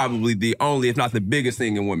literally probably the only, if not the biggest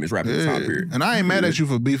thing in women's rap at the time period. And I ain't mad at you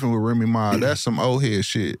for beefing with Remy Ma. That's some old head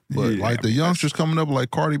shit. But like the youngsters coming up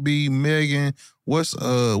like Cardi B, Megan, what's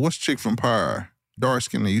chick from Pyre? Dark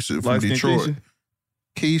skin that used to from Detroit.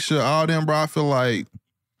 Keisha, all them, bro. I feel like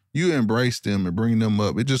you embrace them and bring them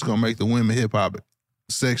up. It's just gonna make the women hip hop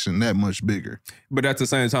section that much bigger. But at the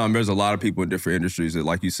same time, there's a lot of people in different industries that,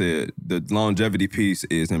 like you said, the longevity piece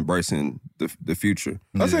is embracing the future.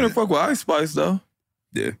 I seen her fuck with Ice Spice though.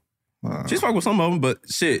 Yeah. She's fuck with some of them, but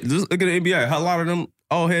shit, just look at the NBA. A lot of them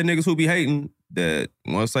old head niggas who be hating that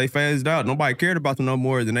once they phased out, nobody cared about them no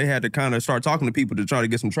more. Then they had to kind of start talking to people to try to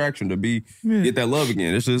get some traction to get that love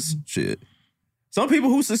again. It's just shit. Some people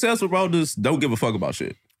who successful, bro, just don't give a fuck about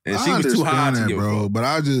shit. And she was too high to give a fuck. But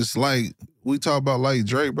I just like, we talk about like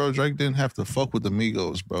Drake, bro. Drake didn't have to fuck with the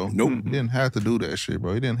Migos, bro. Nope. He didn't have to do that shit,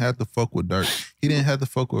 bro. He didn't have to fuck with Dirk. He didn't have to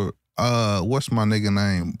fuck with, what's my nigga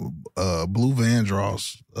name? Blue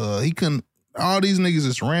Vandross. He couldn't, all these niggas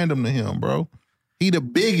is random to him, bro. He the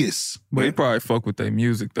biggest. But he probably fuck with their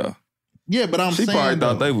music though. Yeah, but I'm saying she probably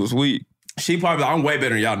thought they was weak. She probably, I'm way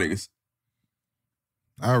better than y'all niggas.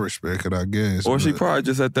 I respect it, I guess. Or she probably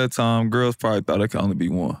just at that time, girls probably thought it could only be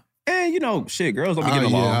one. And you know, shit, girls don't be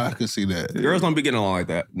getting along. Yeah, I can see that. Girls don't be getting along like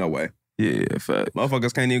that. No way. Yeah, fact.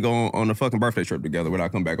 Motherfuckers can't even go on a fucking birthday trip together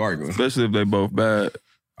without coming back arguing. Especially if they both bad.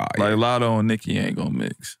 Like Lotto and Nicki ain't gonna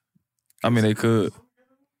mix. I mean, they could.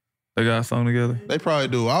 They got a song together? They probably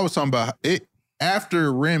do. I was talking about it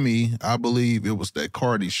after Remy, I believe it was that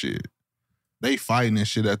Cardi shit. They fighting and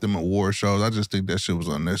shit at them award shows. I just think that shit was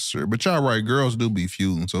unnecessary. But y'all right, girls do be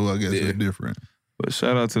feuding, so I guess it's different. But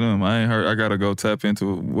shout out to them. I ain't heard. I gotta go tap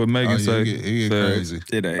into what Megan say. It get crazy.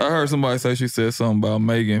 It ain't. I heard somebody say she said something about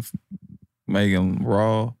Megan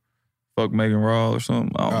Raw. Fuck Megan Raw or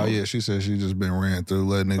something. I don't know. Yeah, she said she just been ran through,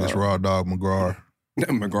 letting niggas raw dog McGraw.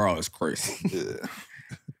 McGraw is crazy.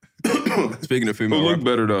 Yeah. Speaking of female, who look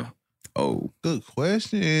better though? Oh, good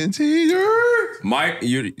question, Teague. Mike,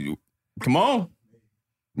 you come on.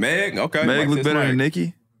 Meg, okay. Meg look better than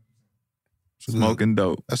Nicki? Good. Smoking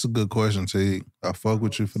dope. That's a good question, Teague. I fuck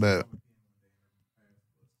with you for that.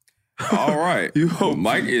 All right.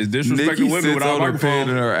 Mike is disrespecting women without a microphone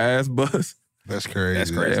and her ass bust. That's crazy.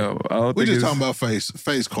 That's crazy. Yeah, we just talking about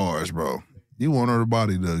face cars, bro. You want her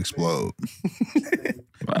body to explode.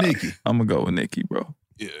 Nicki. I'm gonna go with Nicki, bro.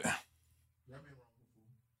 Yeah.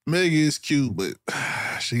 Meg is cute, but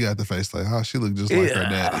she got the face like, she look just like her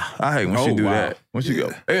daddy. I hate when she do that. When she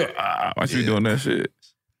go, why she doing that shit?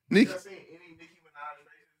 Nicki.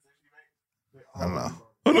 I don't know.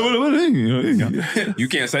 You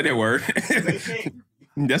can't say that word.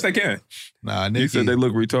 Yes, they can. Nah, Nicki. He said they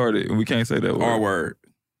look retarded, and we can't say that word. R word.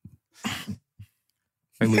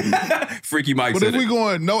 Freaky Mike But said if we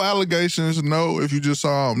going, no allegations, no, if you just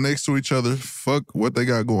saw them next to each other, fuck what they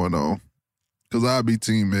got going on. Because I'd be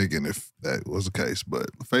Team Megan if that was the case. But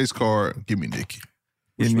face card, give me Nicki.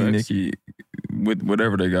 Give me Nicki with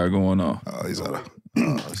whatever they got going on. Oh, he's out of...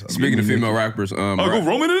 Speaking of female rappers, I'll go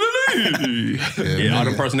Roman in the league. Yeah, all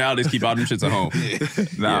them personalities keep all them shits at home.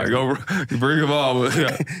 Nah, go bring them all.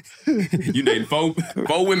 You dating four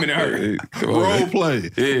women in her. Role play.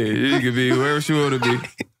 Yeah, you can be wherever she want to be.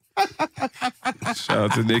 Shout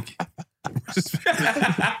out to Nicki.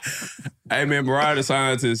 Hey man, Mariah the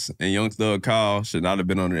Scientist and Young Thug Kyle should not have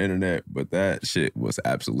been on the internet, but that shit was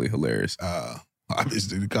absolutely hilarious.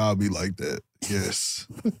 Obviously, the Kyle be like that. Yes.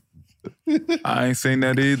 I ain't seen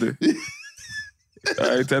that either.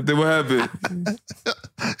 I ain't tapped in what happened.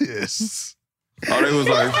 Yes. Oh, they was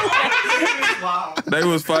like, they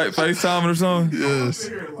was FaceTiming or something? Yes.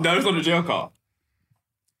 No, it's on the jail call.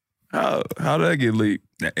 How did that get leaked?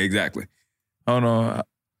 Yeah, exactly. I don't know.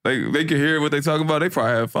 They can hear what they talking about. They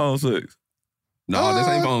probably have phone sex. No, this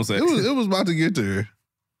ain't phone sex. It was about to get there.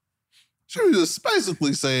 She was just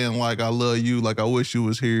basically saying, like, I love you, like, I wish you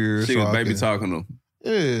was here. She was baby talking to him.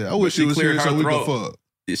 Yeah, I wish she was here so we could fuck.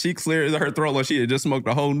 She cleared her throat like she had just smoked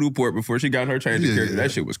a whole Newport before she got her change of character.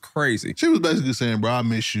 That shit was crazy. She was basically saying, bro, I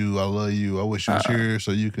miss you, I love you, I wish you was here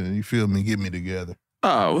so you feel me, get me together.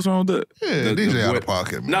 What's wrong with that? Yeah, DJ out of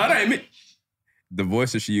pocket, man. No, that ain't me. The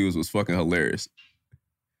voice that she used was fucking hilarious.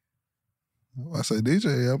 I say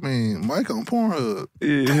DJ, I mean Mike on Pornhub.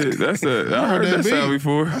 Yeah, that's that. I heard that sound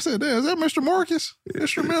before. I said, damn, is that Mr. Marcus?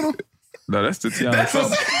 Instrumental? No, that's the Tiana.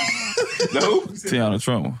 No. Tiana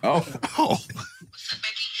Trump. Oh. What's up, baby?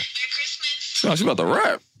 Merry Christmas. No, she about to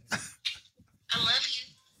rap. I love you.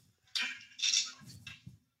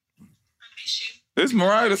 I miss you. This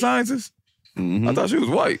Mariah the Scientist? Mm-hmm. I thought she was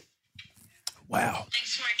white. Wow.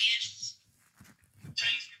 Thanks for my gifts.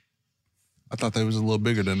 I thought they was a little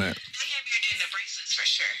bigger than that. They heavier than the bracelets for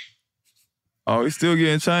sure. Oh, he's still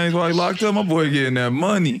getting changed while he locked up? My boy getting that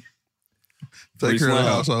money. Take care of the Slime.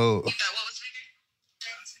 household. You thought what was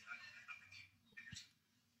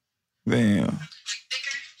bigger? Damn. Like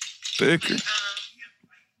thicker? Thicker.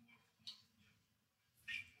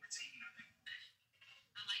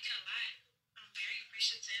 I like it a lot. I'm very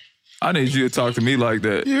appreciative. I need you to talk to me like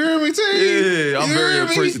that. You hear me, Teague? Yeah, I'm You very hear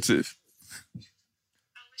me? appreciative. I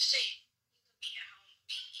wish that you could be at home with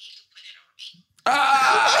me and you could put it on me.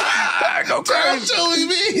 Ah, go Tell crazy. Joey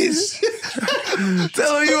Beans.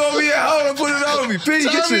 Tell him you want me at home and put it on me. P, Tell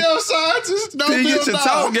get me your, your scientist. Don't P, be get your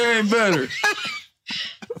talk game better. If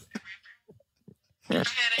I had to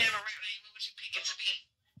have a rap name, what would you pick it to be?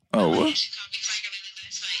 Oh, You what? should call me Tiger Lily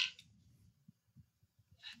last night.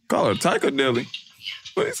 Call her Tyker Dilly.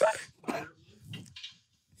 What did he say?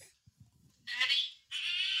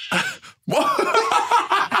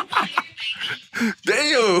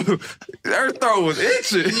 Damn, her throat was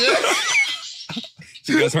itching.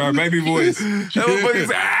 She does her baby voice. That motherfucker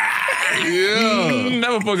said, ah! Yeah.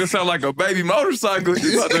 That motherfucker sound like a baby motorcycle.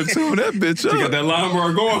 You about to tune that bitch up. She got that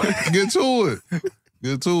lawnmower going. Get to it.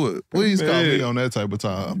 Get to it. Please call Man. me on that type of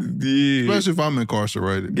time. Yeah. Especially if I'm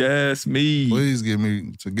incarcerated. Gas me. Please get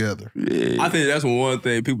me together. Yeah. I think that's one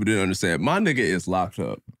thing people didn't understand. My nigga is locked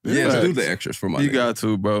up. Yes, Facts. do the extras for my You nigga. got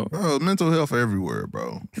to, bro. Bro, mental health everywhere,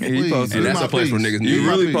 bro. Yeah, you Please, supposed to- And do that's my a place where piece. niggas Do You need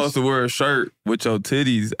my really piece. supposed to wear a shirt with your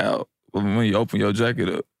titties out when you open your jacket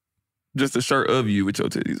up. Just a shirt of you with your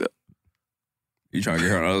titties out. You trying to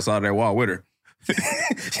get her on the other side of that wall with her.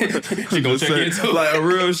 She gonna check Say, in too. like a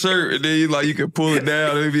real shirt, and then you can pull it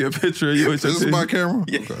down. It'll be a picture of you with your This is my titties. camera?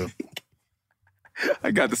 Yeah. Okay.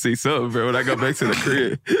 I got to see something, bro, when I go back to the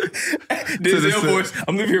crib. This is the your set. voice.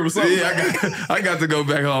 I'm leaving here with something. Yeah, I got to go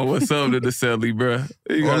back home with something to the celly, bro.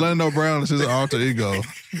 You got- Orlando Brown is his alter ego.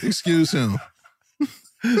 Excuse him.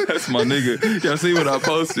 That's my nigga. Y'all see what I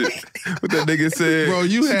posted? What that nigga said? Bro,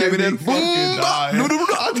 you She had gave me that fucking dying.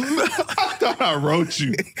 I thought I wrote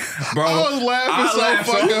you. Bro, I was laughing so laughed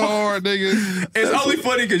so fucking hard. hard, nigga. It's only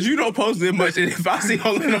funny because you don't post it much. And if I see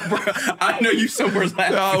Orlando Brown, I know you somewhere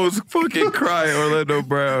laughing. I was fucking crying, Orlando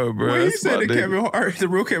Brown, bro. When you That's said my that nigga. Kevin Hart, the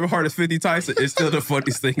real Kevin Hart is 50 Tyson, it's still the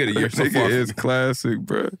funniest thing of the year so Nigga far. is classic,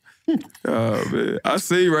 bro. Oh, man. I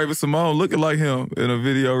see Raven Simone looking like him in a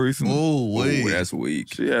video recently. Oh, wait. Ooh, that's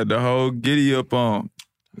weak. She had the whole giddy up on.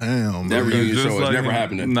 Damn, That bro. reunion Just show is like never him.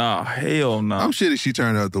 happening. Nah, hell no. I'm shitty she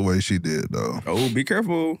turned out the way she did, though. Oh, be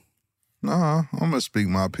careful. Nah, I'm going to speak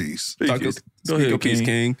my piece. Speak Talk it. your, Go speak ahead, your piece,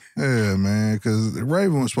 King. King. Yeah, man, because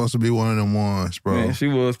Raven was supposed to be one of them ones, bro. Man, she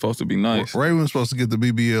was supposed to be nice. Raven was supposed to get the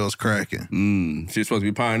BBLs cracking. She's supposed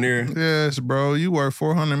to be pioneer. Yes, bro. You work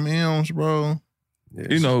 400 mils, bro. Yes.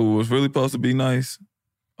 You know who was really supposed to be nice?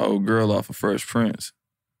 Old girl off of Fresh Prince,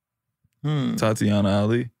 Tatiana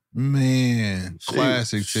Ali. Man,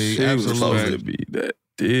 classic T. She was supposed Absolutely. to be that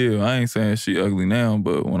deal. I ain't saying she ugly now,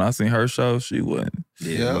 but when I seen her show, she wasn't.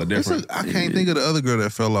 Yeah, but It's different. I can't think of the other girl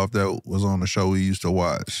that fell off that was on the show we used to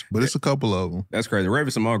watch, but it's a couple of them. That's crazy.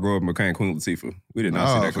 Raven Simone grew up became Queen Latifah. We did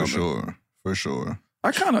not see that for coming. sure. For sure.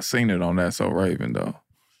 I kind of seen it on That So Raven, though.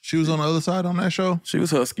 She was on the other side on that show? She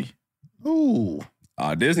was husky. Ooh.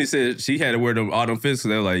 Disney said she had to wear all them fists.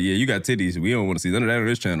 They were like, yeah, you got titties. We don't want to see none of that on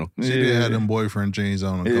this channel. She did have them boyfriend jeans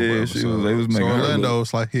on a couple Yeah, episodes. she was- they was making so her Orlando look-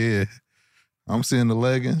 was like, yeah, I'm seeing the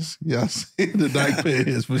leggings. Yeah, I see the dyke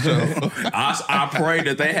pants for sure. I pray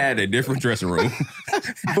that they had a different dressing room.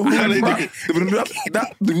 Could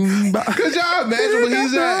y'all imagine when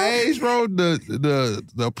he's that age, bro?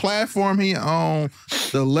 The platform he on,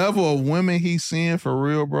 the level of women he's seeing for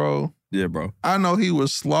real, bro. Yeah, bro. I know he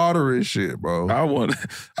was slaughtering shit, bro.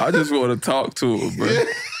 I just want to talk to her, bro.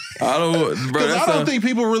 I don't, bro. Because I don't think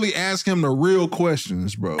people really ask him the real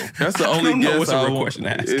questions, bro. That's the I only don't know guess what's a I real want. question to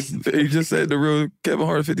ask. He just said the real Kevin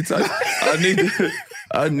Hart 50 times.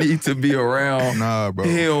 I need to be around bro.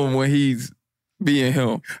 him when he's being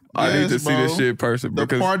him. I need to see this shit in person, bro.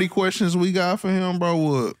 The party questions we got for him, bro,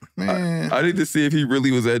 what? Man. I need to see if he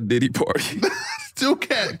really was at Diddy party. Still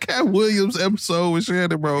Cat Williams episode with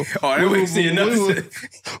Shannon, bro. Oh, they ain't seeing nothing.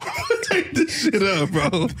 Take this shit up, bro.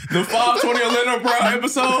 The 520 Orlando Brown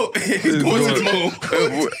episode is going to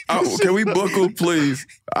the moon. Can we book him, please?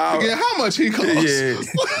 Yeah, how much he cost? Yeah.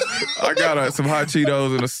 I got some hot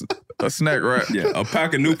Cheetos and a snack wrap. Yeah, a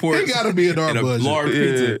pack of Newports. It gotta be in our and a budget. large Yeah.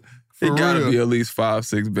 pizza. He For gotta real. be at least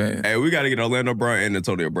 5'6" bands. Hey, we got to get Orlando Brown and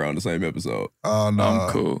Antonio Brown in the same episode. Oh, no. I'm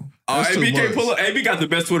cool. That's AB too can't much. pull up. AB got the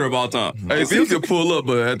best Twitter of all time. Hey, if you can pull up,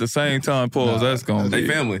 but at the same time, pause. That's gonna They be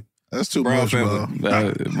family. That's too Brown much, bro.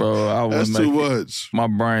 family. bro. I That's wouldn't too make it. much. My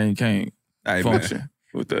brain can't Hey, function man.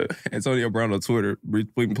 with that. Antonio Brown on Twitter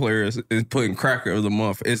retweeting players and putting cracker of the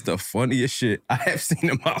month. It's the funniest shit I have seen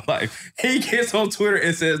in my life. He gets on Twitter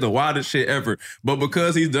and says the wildest shit ever. But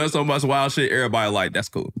because he's done so much wild shit, everybody like, that's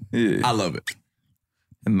cool. Yeah, I love it.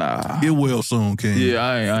 nah. Get well soon, King. Yeah,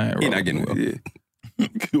 I ain't. He not rolling getting with well. it.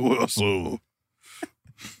 Get well soon.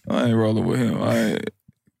 I ain't rolling with him. I ain't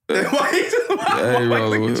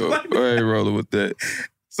rolling with him. I ain't rolling with that.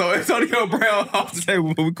 So Antonio Brown off the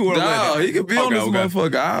table, but we cool. Nah, he could be on this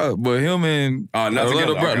motherfucker. But him and not Orlando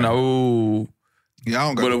together. Brown. Okay. No. Yeah, I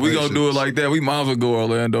don't got But the if we gonna do it patience. like that, we might as well go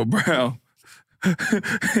Orlando Brown.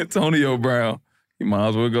 Antonio Brown. You might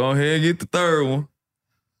as well go ahead and get the third one.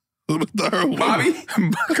 Who the third one? Bobby.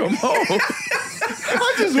 Come on.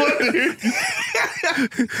 I just wondered.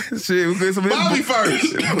 Shit, we get some Bobby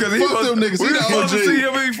first. Because Fuck them niggas. We He were the supposed to OG. see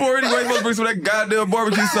him before anyway. He supposed to bring some of that goddamn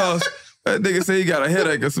barbecue sauce. That nigga said he got a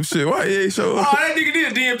headache or some shit. Why he ain't show Oh, up? that nigga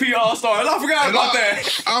did DNP All-Star. I forgot about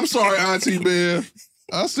that. I'm sorry, Auntie Ben.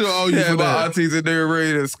 I still owe you Yeah, for my that. aunties in there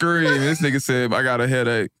ready to scream. This nigga said, I got a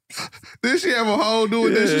headache. Did she have a whole new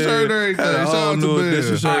edition shirt and everything? Had a Shout whole out new to edition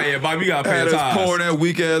Ben. shirt. Oh, yeah, Bobby, you got to pay Had the us ties. pouring that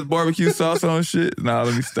weak ass barbecue sauce on shit. Nah,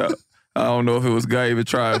 let me stop. I don't know if it was guy even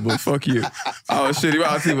tried, but fuck you. Oh shit, your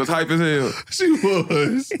auntie was hype as hell. She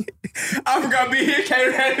was. I forgot me here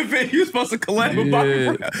catered that event. You was supposed to collab with Bobby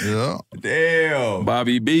Yeah. Brown. Yeah. Damn.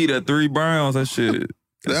 Bobby B, the 3 Browns, that shit.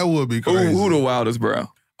 That would be Who, crazy. who the wildest Brown?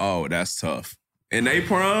 Oh, that's tough. In they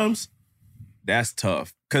proms, that's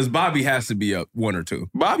tough. Because Bobby has to be up 1 or 2.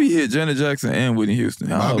 Bobby hit Janet Jackson and Whitney Houston.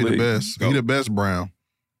 Bobby the Holy. best. He the best Brown.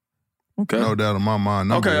 Okay. No doubt in my mind.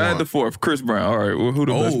 Number Okay, I had one. the 4th. Chris Brown. All right, well, who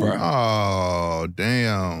the best Brown? Oh,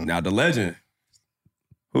 damn. Now, the legend.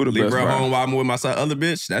 Who the Leave best her Brown? home while I'm with my son, other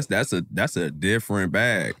bitch. That's a different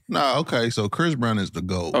bag. Nah, okay, so Chris Brown is the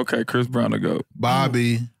GOAT. Okay, Chris Brown to go.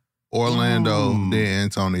 Bobby, Orlando, then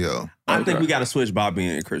Antonio. I Okay. think we got to switch Bobby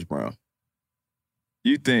and Chris Brown.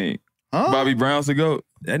 You think Huh? Bobby Brown's to go?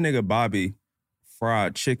 That nigga Bobby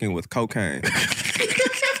fried chicken with cocaine.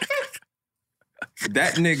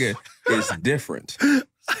 That nigga is different.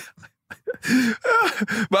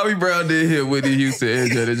 Bobby Brown did hit Whitney Houston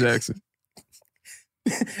and Janet Jackson.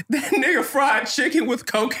 That nigga fried chicken with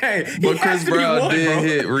cocaine. He But has Chris to be Brown one, did bro.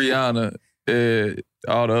 hit Rihanna and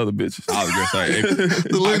all the other bitches. I was gonna say,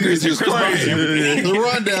 The list is just Chris Brown. crazy. The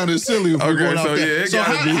rundown is silly. If we're Okay, going off so that. yeah, it so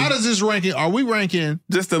gotta how, be- how does this ranking? Are we ranking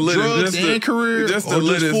Just the littest, drugs just the, and career, just the or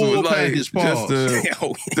just littest full was like, package? Pause.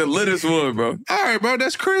 the littest one, bro. All right, bro.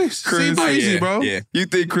 That's Chris. Chris. See, Oh, easy, yeah, bro. yeah. You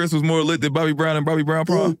think Chris was more lit than Bobby Brown and Bobby Brown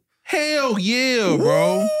prom? Hell yeah,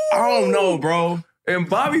 bro. I don't know, bro. And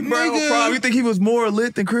Bobby Brown Nigga. prom, you think he was more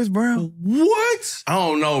lit than Chris Brown? What? I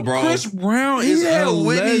don't know, bro. Chris Brown He is had a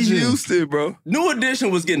Whitney legend. Houston, bro. New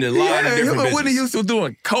Edition was getting a lot of Yeah, him different and Whitney bitches. Houston was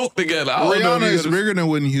doing coke together. I don't know if Rihanna you is understand. bigger than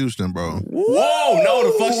Whitney Houston, bro. Whoa,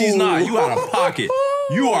 no, the fuck she's not. You out of pocket.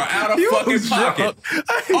 You are out of You fucking was pocket. drunk.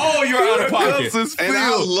 Oh, you're out of pocket. And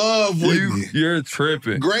I love Whitney. You're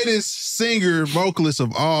tripping. Greatest singer, vocalist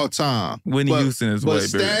of all time. Whitney But- Houston is but way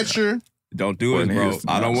bigger. stature, Don't do it, Whitney bro. Houston,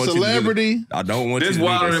 I don't no. want you to celebrity. do this. I don't want This you to do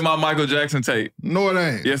wilder this. than my Michael Jackson tape. No, it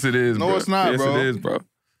ain't. Yes, it is, No, bro. it's not, yes, bro. it is, bro.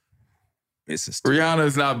 It's just Rihanna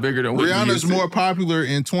is not bigger than Whitney Rihanna's Houston. more popular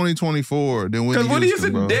in 2024 than Whitney Because Whitney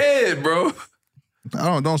Houston, Houston bro. dead, bro.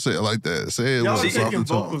 Don't say it like that. Say it Y'all with are it's off taking the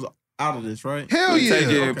tongue. vocals out of this, right? Hell yeah.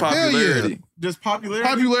 Taking Hell popularity. yeah. Just popularity.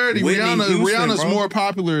 Popularity. Whitney Houston, Rihanna's bro. more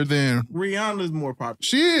popular than Rihanna's more popular.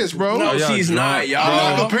 she is, bro. No, Oh, y'all she's drunk. not, y'all.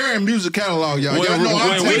 I'm not comparing music catalog, y'all. When- Y'all know when- I'm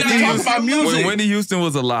when we taking not Whitney talking these- about music. When Whitney Houston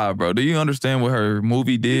was alive, bro, do you understand what her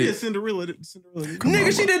movie Yeah, did? Cinderella.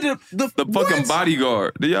 Nigga, she did the The fucking what?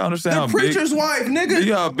 Bodyguard. Do y'all understand The how preacher's big? wife, Do nigga.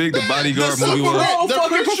 you know how big the Bodyguard the movie Super was? Bowl The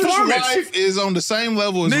fucking preacher's performance. wife is on the same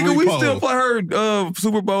level as Nigga, we Repo. still play her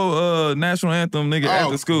Super Bowl national anthem, nigga,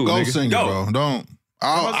 after school. Go nigga. sing it, Go. bro. Don't.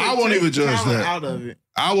 I won't even judge that. Out of it.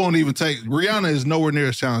 I won't even take. Rihanna is nowhere near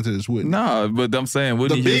as talented as Whitney. Nah, but I'm saying The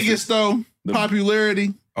Whitney Houston. biggest though,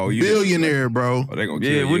 popularity, Oh, you billionaire, bro. Oh, they gonna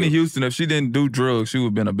Yeah, kill Whitney you. Houston, if she didn't do drugs, she would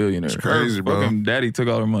have been a billionaire. It's crazy, Her bro. fucking daddy took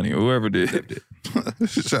all her money, or whoever did.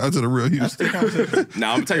 Shout out to the real Houston.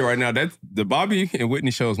 Now I'm gonna tell you right now that the Bobby and Whitney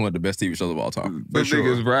show is one of the best TV shows of all time. But sure.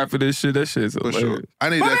 niggas rapping this shit, that shit's For hilarious. sure. I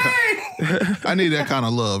need that. I need that kind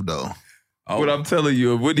of love though. Oh, But I'm telling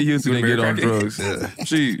you, if Whitney Houston didn't get on drugs,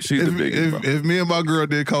 she's the biggest. bro. If me and my girl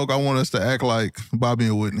did coke, I want us to act like Bobby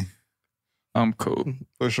and Whitney. I'm cool.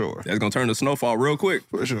 For sure. that's gonna turn to Snowfall real quick.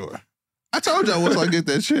 For sure. I told y'all once I get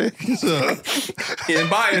that check. In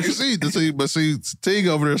bias. See, Teague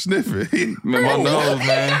over there sniffing. Man, my nose,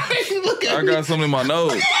 man. I got something in my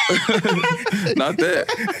nose. Not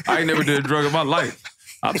that. I ain't never did a drug in my life.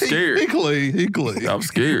 I'm scared. He clean. I'm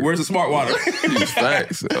scared. Where's the smart water? These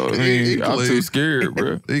facts. I mean, I'm too scared,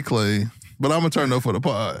 bro. He clean. But I'm going to turn up for the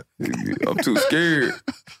pod. I'm too scared.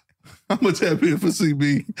 I'm going to tap in for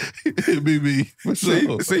CB and BB. For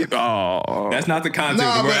sure. See, oh. That's not the content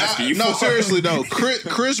we're asking you for. No, seriously, though.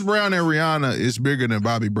 Chris Brown and Rihanna is bigger than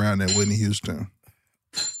Bobby Brown and Whitney Houston.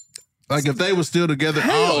 Like, if they were still together,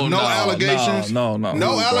 no allegations. No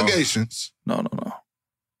allegations. No.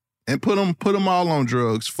 And put them all on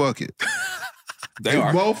drugs. Fuck it.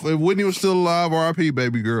 If Whitney was still alive, R.I.P.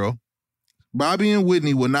 baby girl, Bobby and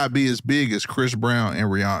Whitney would not be as big as Chris Brown and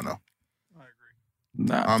Rihanna.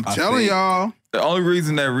 Nah, I'm telling y'all. The only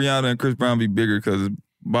reason that Rihanna and Chris Brown be bigger because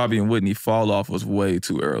Bobby and Whitney fall off was way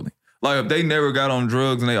too early. Like, if they never got on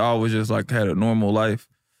drugs and they always just, like, had a normal life,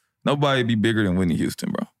 nobody be bigger than Whitney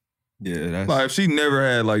Houston, bro. Yeah, that's... Like, if she never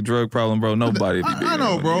had, like, drug problem, bro, nobody be bigger I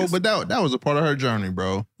know, than bro, Houston. but that was a part of her journey,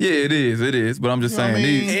 bro. Yeah, it is. But I'm just saying. And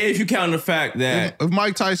if you count the fact that... If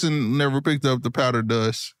Mike Tyson never picked up the powder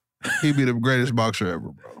dust, he'd be the greatest boxer ever,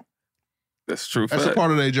 bro. That's true. That's a part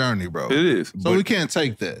of their journey, bro. It is. So we can't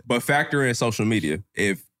take that. But factor in social media.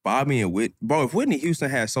 If Bobby and if Whitney Houston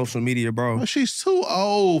had social media, bro. Well, she's too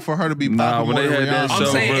old for her to be popping. When they had that show,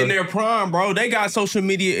 I'm saying bro. in their prime, bro. They got social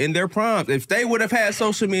media in their prime. If they would have had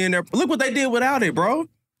social media in their... Look what they did without it, bro.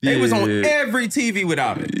 They was on every TV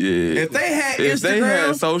without it. Yeah. If they had Instagram... If they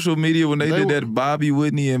had social media when they did that Bobby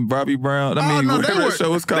Whitney and Bobby Brown, whatever that show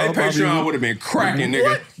was called. They Patreon would have been cracking,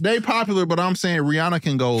 nigga. They popular, but I'm saying Rihanna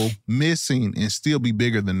can go missing and still be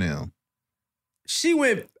bigger than them. She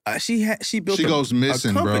went... She built goes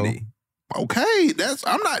missing, a company. Bro. Okay,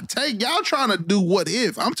 I'm not taking y'all trying to do what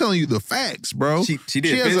if. I'm telling you the facts, bro. She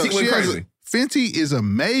did. Fenty went crazy. Fenty is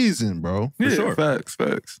amazing, bro. For sure. Facts.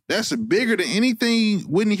 That's bigger than anything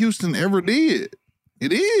Whitney Houston ever did.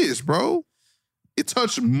 It is, bro. It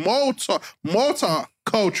touched multi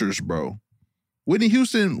cultures, bro. Whitney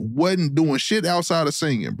Houston wasn't doing shit outside of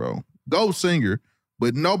singing, bro. Go singer.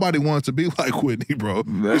 But nobody wants to be like Whitney, bro.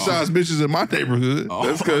 Besides bitches in my neighborhood.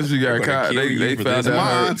 That's because she got caught. They found out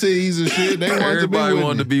my aunties and shit. They everybody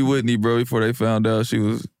wanted to be Whitney, bro, before they found out she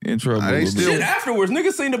was in trouble. Shit, afterwards,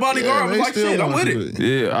 niggas seen the Bodyguard was like, shit, I'm with it.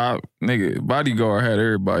 Yeah, Bodyguard had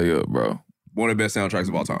everybody up, bro. One of the best soundtracks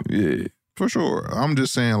of all time. Yeah. For sure. I'm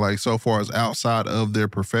just saying, like, so far as outside of their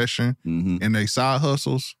profession and they side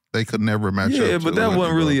hustles, they could never match up. Yeah, but that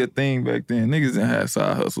wasn't really a thing back then. Niggas didn't have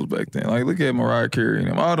side hustles back then. Like, look at Mariah Carey and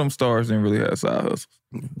them. All them stars didn't really have side hustles.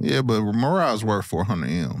 Yeah, but Mariah's worth 400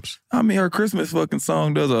 M's. I mean, her Christmas fucking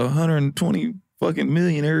song does 120 fucking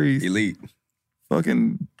million Aries. Elite.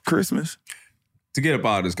 Fucking Christmas. To get up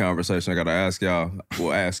out of this conversation, I gotta ask y'all.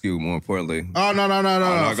 Well, ask you more importantly. Oh, no.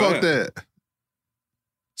 Fuck that.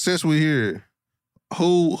 Since we here,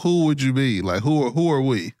 who would you be? Like, who are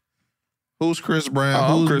we? Who's Chris Brown?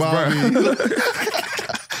 Who's Chris Bobby? Brown.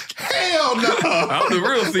 Hell no. I'm the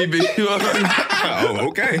real CB. Oh,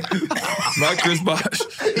 okay. Not Chris Bosh.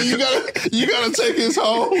 You gotta take his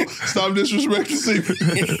home. Stop disrespecting CB.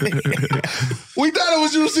 We thought it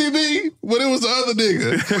was you, CB, but it was the other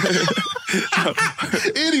nigga.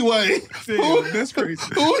 Anyway, that's crazy.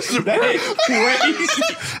 Who's the crazy?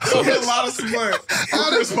 So a lot of smart.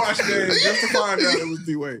 Chris Bosh game just to find out it was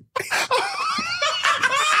D-Wade.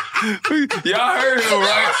 Y'all heard him,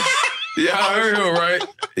 right?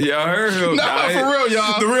 Nah, for real,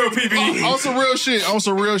 y'all. The real PB. On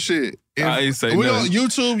some real shit. I ain't say we nothing. on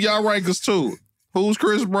YouTube, y'all rank us too. Who's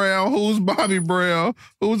Chris Brown? Who's Bobby Brown?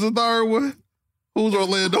 Who's the third one? Who's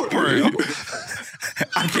Orlando Brown?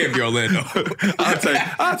 I can't be Orlando.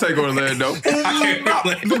 I'll take Orlando. I can't be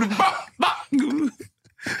Orlando.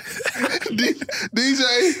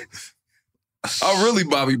 DJ? I'm really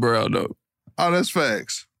Bobby Brown, though. Oh, that's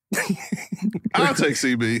facts. I'll take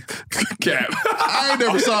CB. Cap. I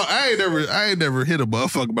ain't never hit a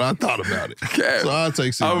motherfucker, but I thought about it. Cap. So I'll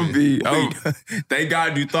take CB. Thank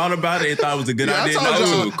God you thought about it and thought it was a good idea.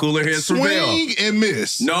 No, cooler heads swing prevail. and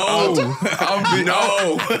miss. No.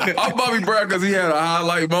 I'm Bobby Brown because he had a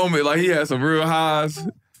highlight moment. Like, he had some real highs.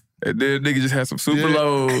 And then nigga just had some super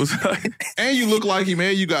lows. And you look like him,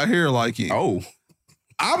 man. You got hair like him. Oh.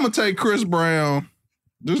 I'm going to take Chris Brown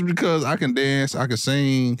just because I can dance, I can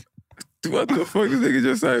sing. What the fuck this nigga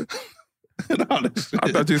just say?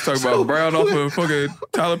 I thought you was talking about Brown off of a fucking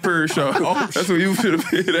Tyler Perry show. That's what you should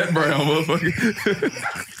have been, that Brown motherfucker.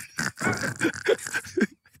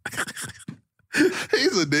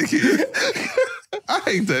 He's a dickhead. I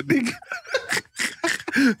hate that nigga.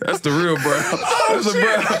 That's the real Brown.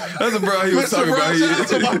 That's a Brown he was talking about. Shout out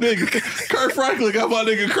to my nigga. Kurt Franklin got my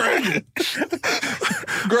nigga cracking.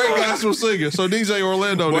 Great gospel singer. So DJ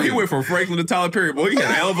Orlando. Well, he went from Franklin to Tyler Perry. Boy, he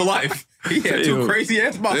had a hell of a life. He had two crazy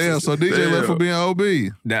ass bosses. Damn, so DJ left for being OB.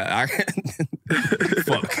 Nah, I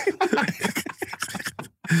Fuck.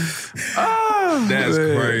 That's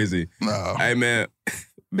crazy. No. Hey, man.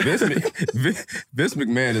 Vince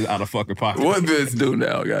McMahon is out of fucking pocket. What Vince do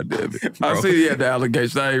now? God damn it! I see he had the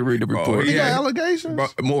allegations. I ain't read the report. He got allegations?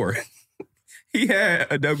 More. He had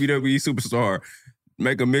a WWE superstar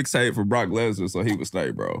make a mixtape for Brock Lesnar, so he would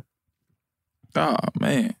stay, bro. Oh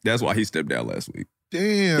man, that's why he stepped down last week.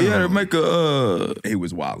 Damn, he had to make a. He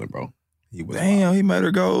was wilding, bro. He was. Damn, he made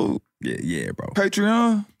her go. Yeah, bro.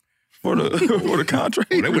 Patreon. For the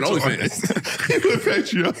contract. Oh, they went OnlyFans. He went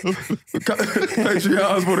Patreon.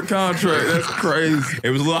 Patreon's for the contract. That's crazy. It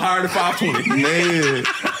was a little higher than 520. Man.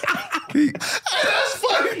 That's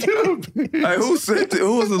funny, dude. Hey, who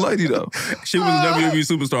was the lady, though? She was a WWE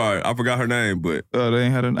superstar. I forgot her name, but... they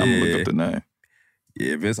ain't had her name. I'm going to look up the name.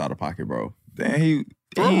 Yeah, Vince out of pocket, bro. Damn,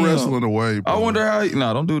 throw wrestling away, bro. I wonder how...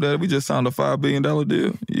 Don't do that. We just signed a $5 billion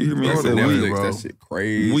deal. You hear me? Throw I said, that shit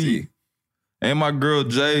crazy. And my girl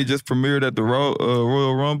Jay just premiered at the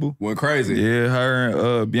Royal Rumble. Went crazy. Yeah,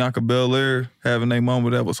 her and Bianca Belair having their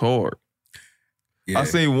moment that was hard. Yeah. I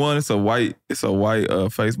seen one. It's a white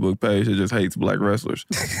Facebook page that just hates black wrestlers,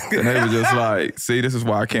 and they were just like, "See, this is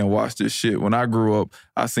why I can't watch this shit." When I grew up,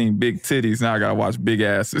 I seen big titties. Now I gotta watch big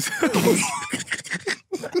asses. I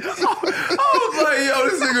was like, yo,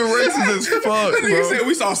 this nigga racist as fuck, bro. That nigga said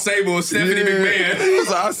we saw Sable and Stephanie McMahon. He was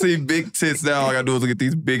like, I see big tits now. All I gotta do is look at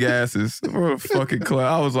these big asses. What a fucking clown.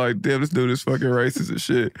 I was like, damn, this dude is fucking racist as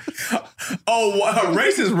shit. Oh, her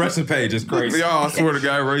racist wrestling page is crazy. Y'all, I swear to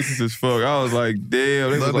God, racist as fuck. I was like,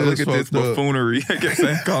 damn. They was like, look at this buffoonery. I kept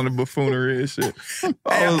saying, calling it buffoonery and shit.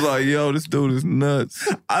 I was like, yo, this dude is nuts.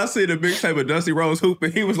 I see the big tape of Dusty Rose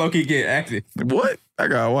hooping. He was low-key getting active. What? I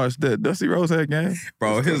gotta watch that. Dusty Rose had game.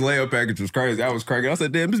 Bro, his layup package was crazy. I was cracking. I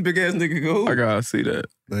said, damn, this big ass nigga can hoop. I gotta see that.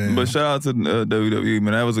 Damn. But shout out to WWE,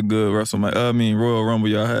 man. That was a good WrestleMania. Royal Rumble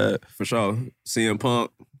y'all had. For sure. CM Punk.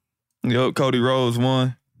 Yo, Cody Rhodes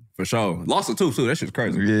won. For sure. Lost it too. That shit's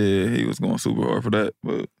crazy. Yeah, he was going super hard for that.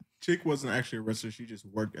 But Chick wasn't actually a wrestler. She just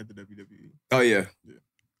worked at the WWE. Oh, yeah.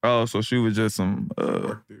 Oh, so she was just some...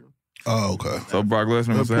 worked there. Oh, okay. So Brock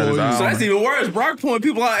Lesnar must have had his eye. So that's even worse. Brock pulling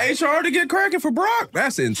people out of HR to get cracking for Brock.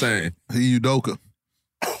 That's insane. He Udoka.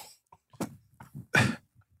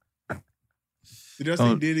 Did y'all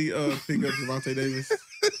see Diddy pick up Devontae Davis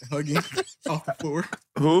and hug him off the floor?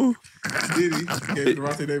 Who? Diddy gave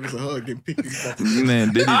Devontae Davis a hug and picked him off the floor.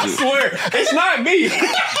 Man, Diddy I swear, it's not me.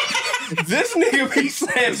 This nigga be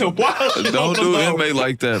saying some wild shit. Don't do inmate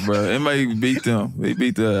like that, bro. Inmate beat them. He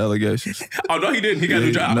beat the allegations. Oh, no, he didn't. He got a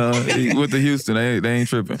new job. No, he went to Houston. They ain't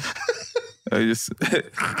tripping. They just...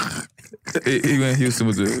 he went to Houston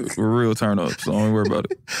with a real turn up, so don't worry about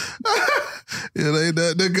it. Yeah,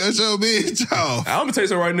 they got your bitch off. I'm gonna tell you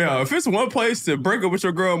something right now. If it's one place to break up with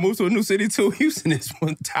your girl and move to a new city too, Houston is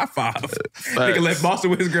one top 5. Nigga left Boston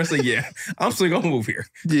with his girl say, yeah, I'm still gonna move here.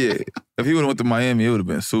 Yeah. If he would have went to Miami, it would have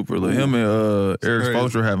been super. Like him and Eric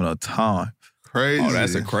Spoelstra having a time. Crazy. Oh,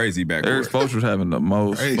 that's a crazy backcourt. Eric Spoelstra's having the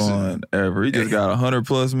most fun ever. He just got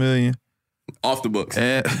 $100+ million. Off the books.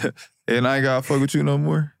 And I ain't gotta fuck with you no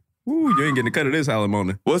more. Ooh, you ain't getting a cut of this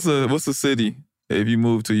alimony. What's the city? If you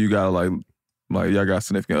move to, you gotta like y'all got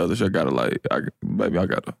significant others. Y'all gotta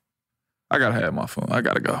I gotta have my fun. I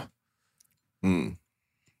gotta go.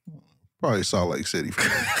 Probably Salt Lake City.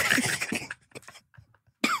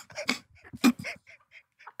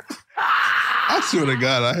 I swear to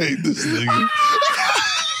God, I hate this nigga.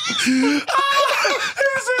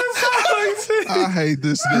 I hate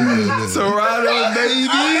this nigga. Toronto, baby.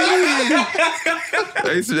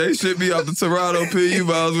 They should be off the Toronto P. You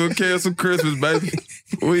might as well cancel Christmas, baby.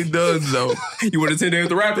 We done so. You want to attend there with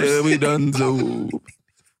the Raptors? Yeah, we done so.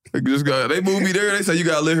 They moved me there. They say you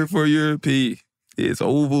gotta live here for a year. P. It's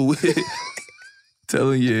over with.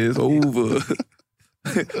 Telling you, it's over.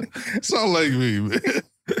 Sound like me, man.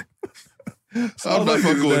 I'm not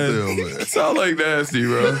fucking with them, man. Sound like nasty,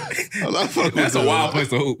 bro. I'm not fucking That's with a wild place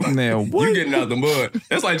to hoop. Man, what? You getting out the mud.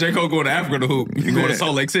 That's like J. Cole going to Africa to hoop. You going to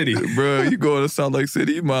Salt Lake City. Bro, you going to Salt Lake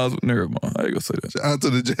City, you might as well. Never mind. I ain't gonna say that. Shout out to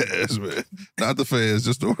the Jazz, man. Not the fans,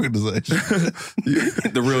 just the organization.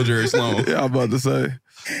 The real Jerry Sloan. Yeah, I'm about to say.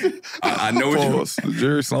 I know what you... The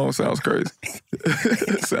Jerry Sloan sounds crazy.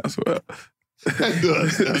 Sounds wild. That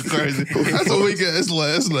does sound crazy. That's a weak ass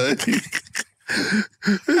last name.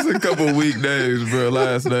 It's a couple weekdays, bro.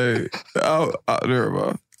 Last day. Never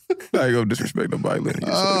mind. I ain't gonna disrespect nobody.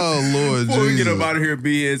 Oh, Lord Before we get Jesus. up out of here,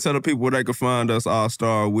 B, and tell the people where they can find us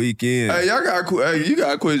All-Star Weekend. Hey, y'all got you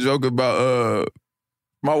gotta quit joking about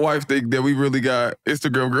my wife think that we really got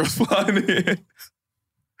Instagram girls flying in.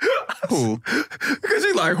 Cool. Because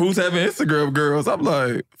she like, who's having Instagram girls? I'm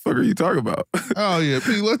like, fuck are you talking about? Oh, yeah,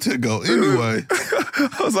 P, let that go. Anyway.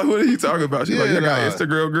 I was like, what are you talking about? She's like, you got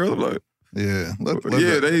Instagram girls? I'm like, yeah.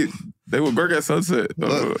 They would work at Sunset.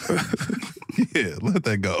 Yeah, let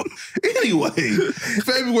that go. Anyway,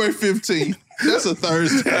 February 15th, that's a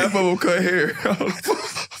Thursday. Half of them cut hair.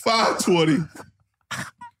 5:20.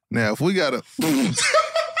 Now, if we got to...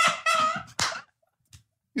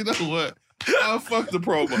 You know what? I'll fuck the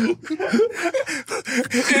promo.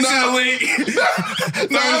 It's a link.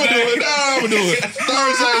 No, I'm gonna do it.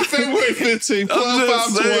 Thursday, February 15th, Club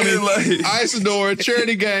 520, Isadora,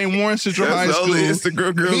 charity game, Warren Central High School.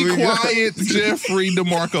 Be quiet, Jeffrey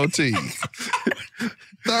DeMarco Teague.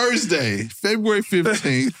 Thursday, February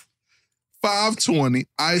 15th, 520,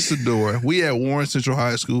 Isadora. We at Warren Central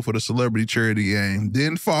High School for the celebrity charity game.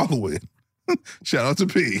 Then follow it. Shout out to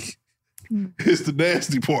P. It's the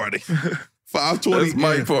nasty party. 520. That's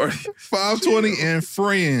my party. 520 and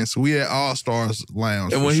friends. We at All Stars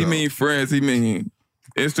Lounge. And when he mean friends, he mean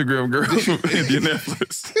Instagram girls from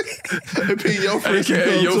Indianapolis. P, your friends.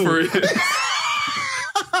 AKA your friends.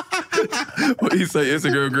 When he say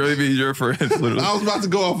Instagram girl, he mean your friends. Literally. I was about to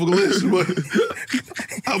go off a list, but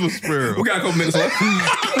I'm a sparrow. We got a couple minutes left.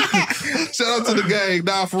 Shout out to the gang.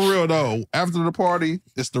 Nah, for real though. After the party,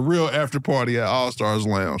 it's the real after party at All Stars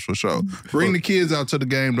Lounge for sure. Bring the kids out to the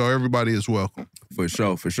game though. Everybody is welcome. For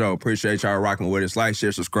sure. Appreciate y'all rocking with us. Like,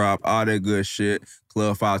 share, subscribe, all that good shit.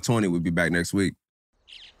 Club 520. We'll be back next week.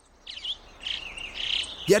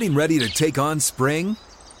 Getting ready to take on spring?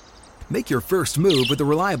 Make your first move with the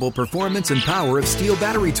reliable performance and power of Steel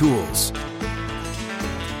battery tools.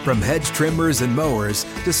 From hedge trimmers and mowers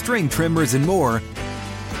to string trimmers and more,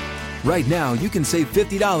 right now you can save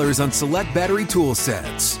 $50 on select battery tool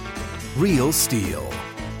sets. Real Steel.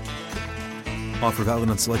 Offer valid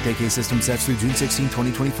on select AK system sets through June 16,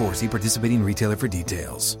 2024. See participating retailer for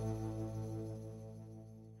details.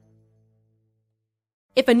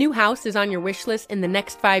 If a new house is on your wish list in the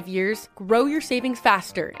next 5 years, grow your savings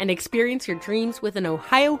faster and experience your dreams with an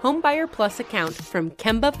Ohio Homebuyer Plus account from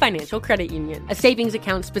Kemba Financial Credit Union. A savings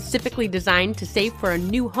account specifically designed to save for a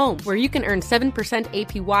new home where you can earn 7%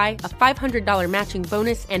 APY, a $500 matching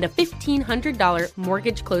bonus, and a $1,500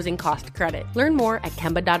 mortgage closing cost credit. Learn more at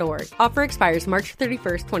Kemba.org. Offer expires March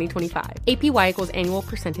 31st, 2025. APY equals annual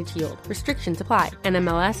percentage yield. Restrictions apply.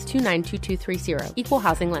 NMLS 292230. Equal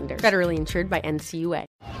housing lender. Federally insured by NCUA.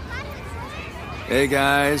 Hey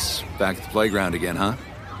guys, back at the playground again, huh?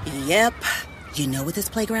 Yep. You know what this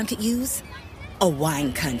playground could use? A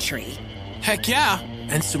wine country. Heck yeah,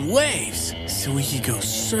 and some waves so we could go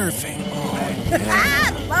surfing. Oh,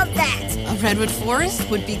 yeah. Love that. A redwood forest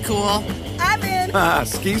would be cool. I'm in.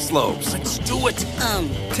 Ski slopes. Let's do it.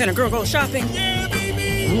 Can a girl go shopping? Yeah,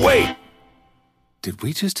 baby. Wait. Did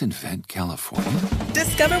we just invent California?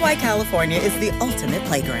 Discover why California is the ultimate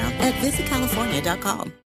playground at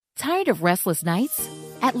visitcalifornia.com. Tired of restless nights?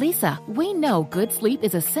 At Leesa, we know good sleep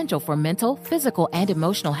is essential for mental, physical, and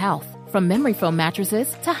emotional health. From memory foam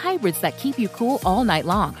mattresses to hybrids that keep you cool all night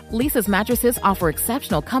long, Leesa's mattresses offer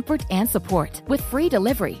exceptional comfort and support with free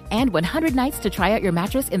delivery and 100 nights to try out your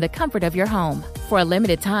mattress in the comfort of your home. For a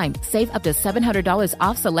limited time, save up to $700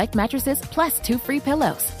 off select mattresses plus 2 free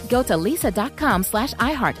pillows. Go to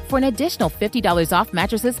leesa.com/iHeart for an additional $50 off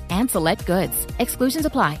mattresses and select goods. Exclusions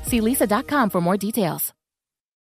apply. See leesa.com for more details.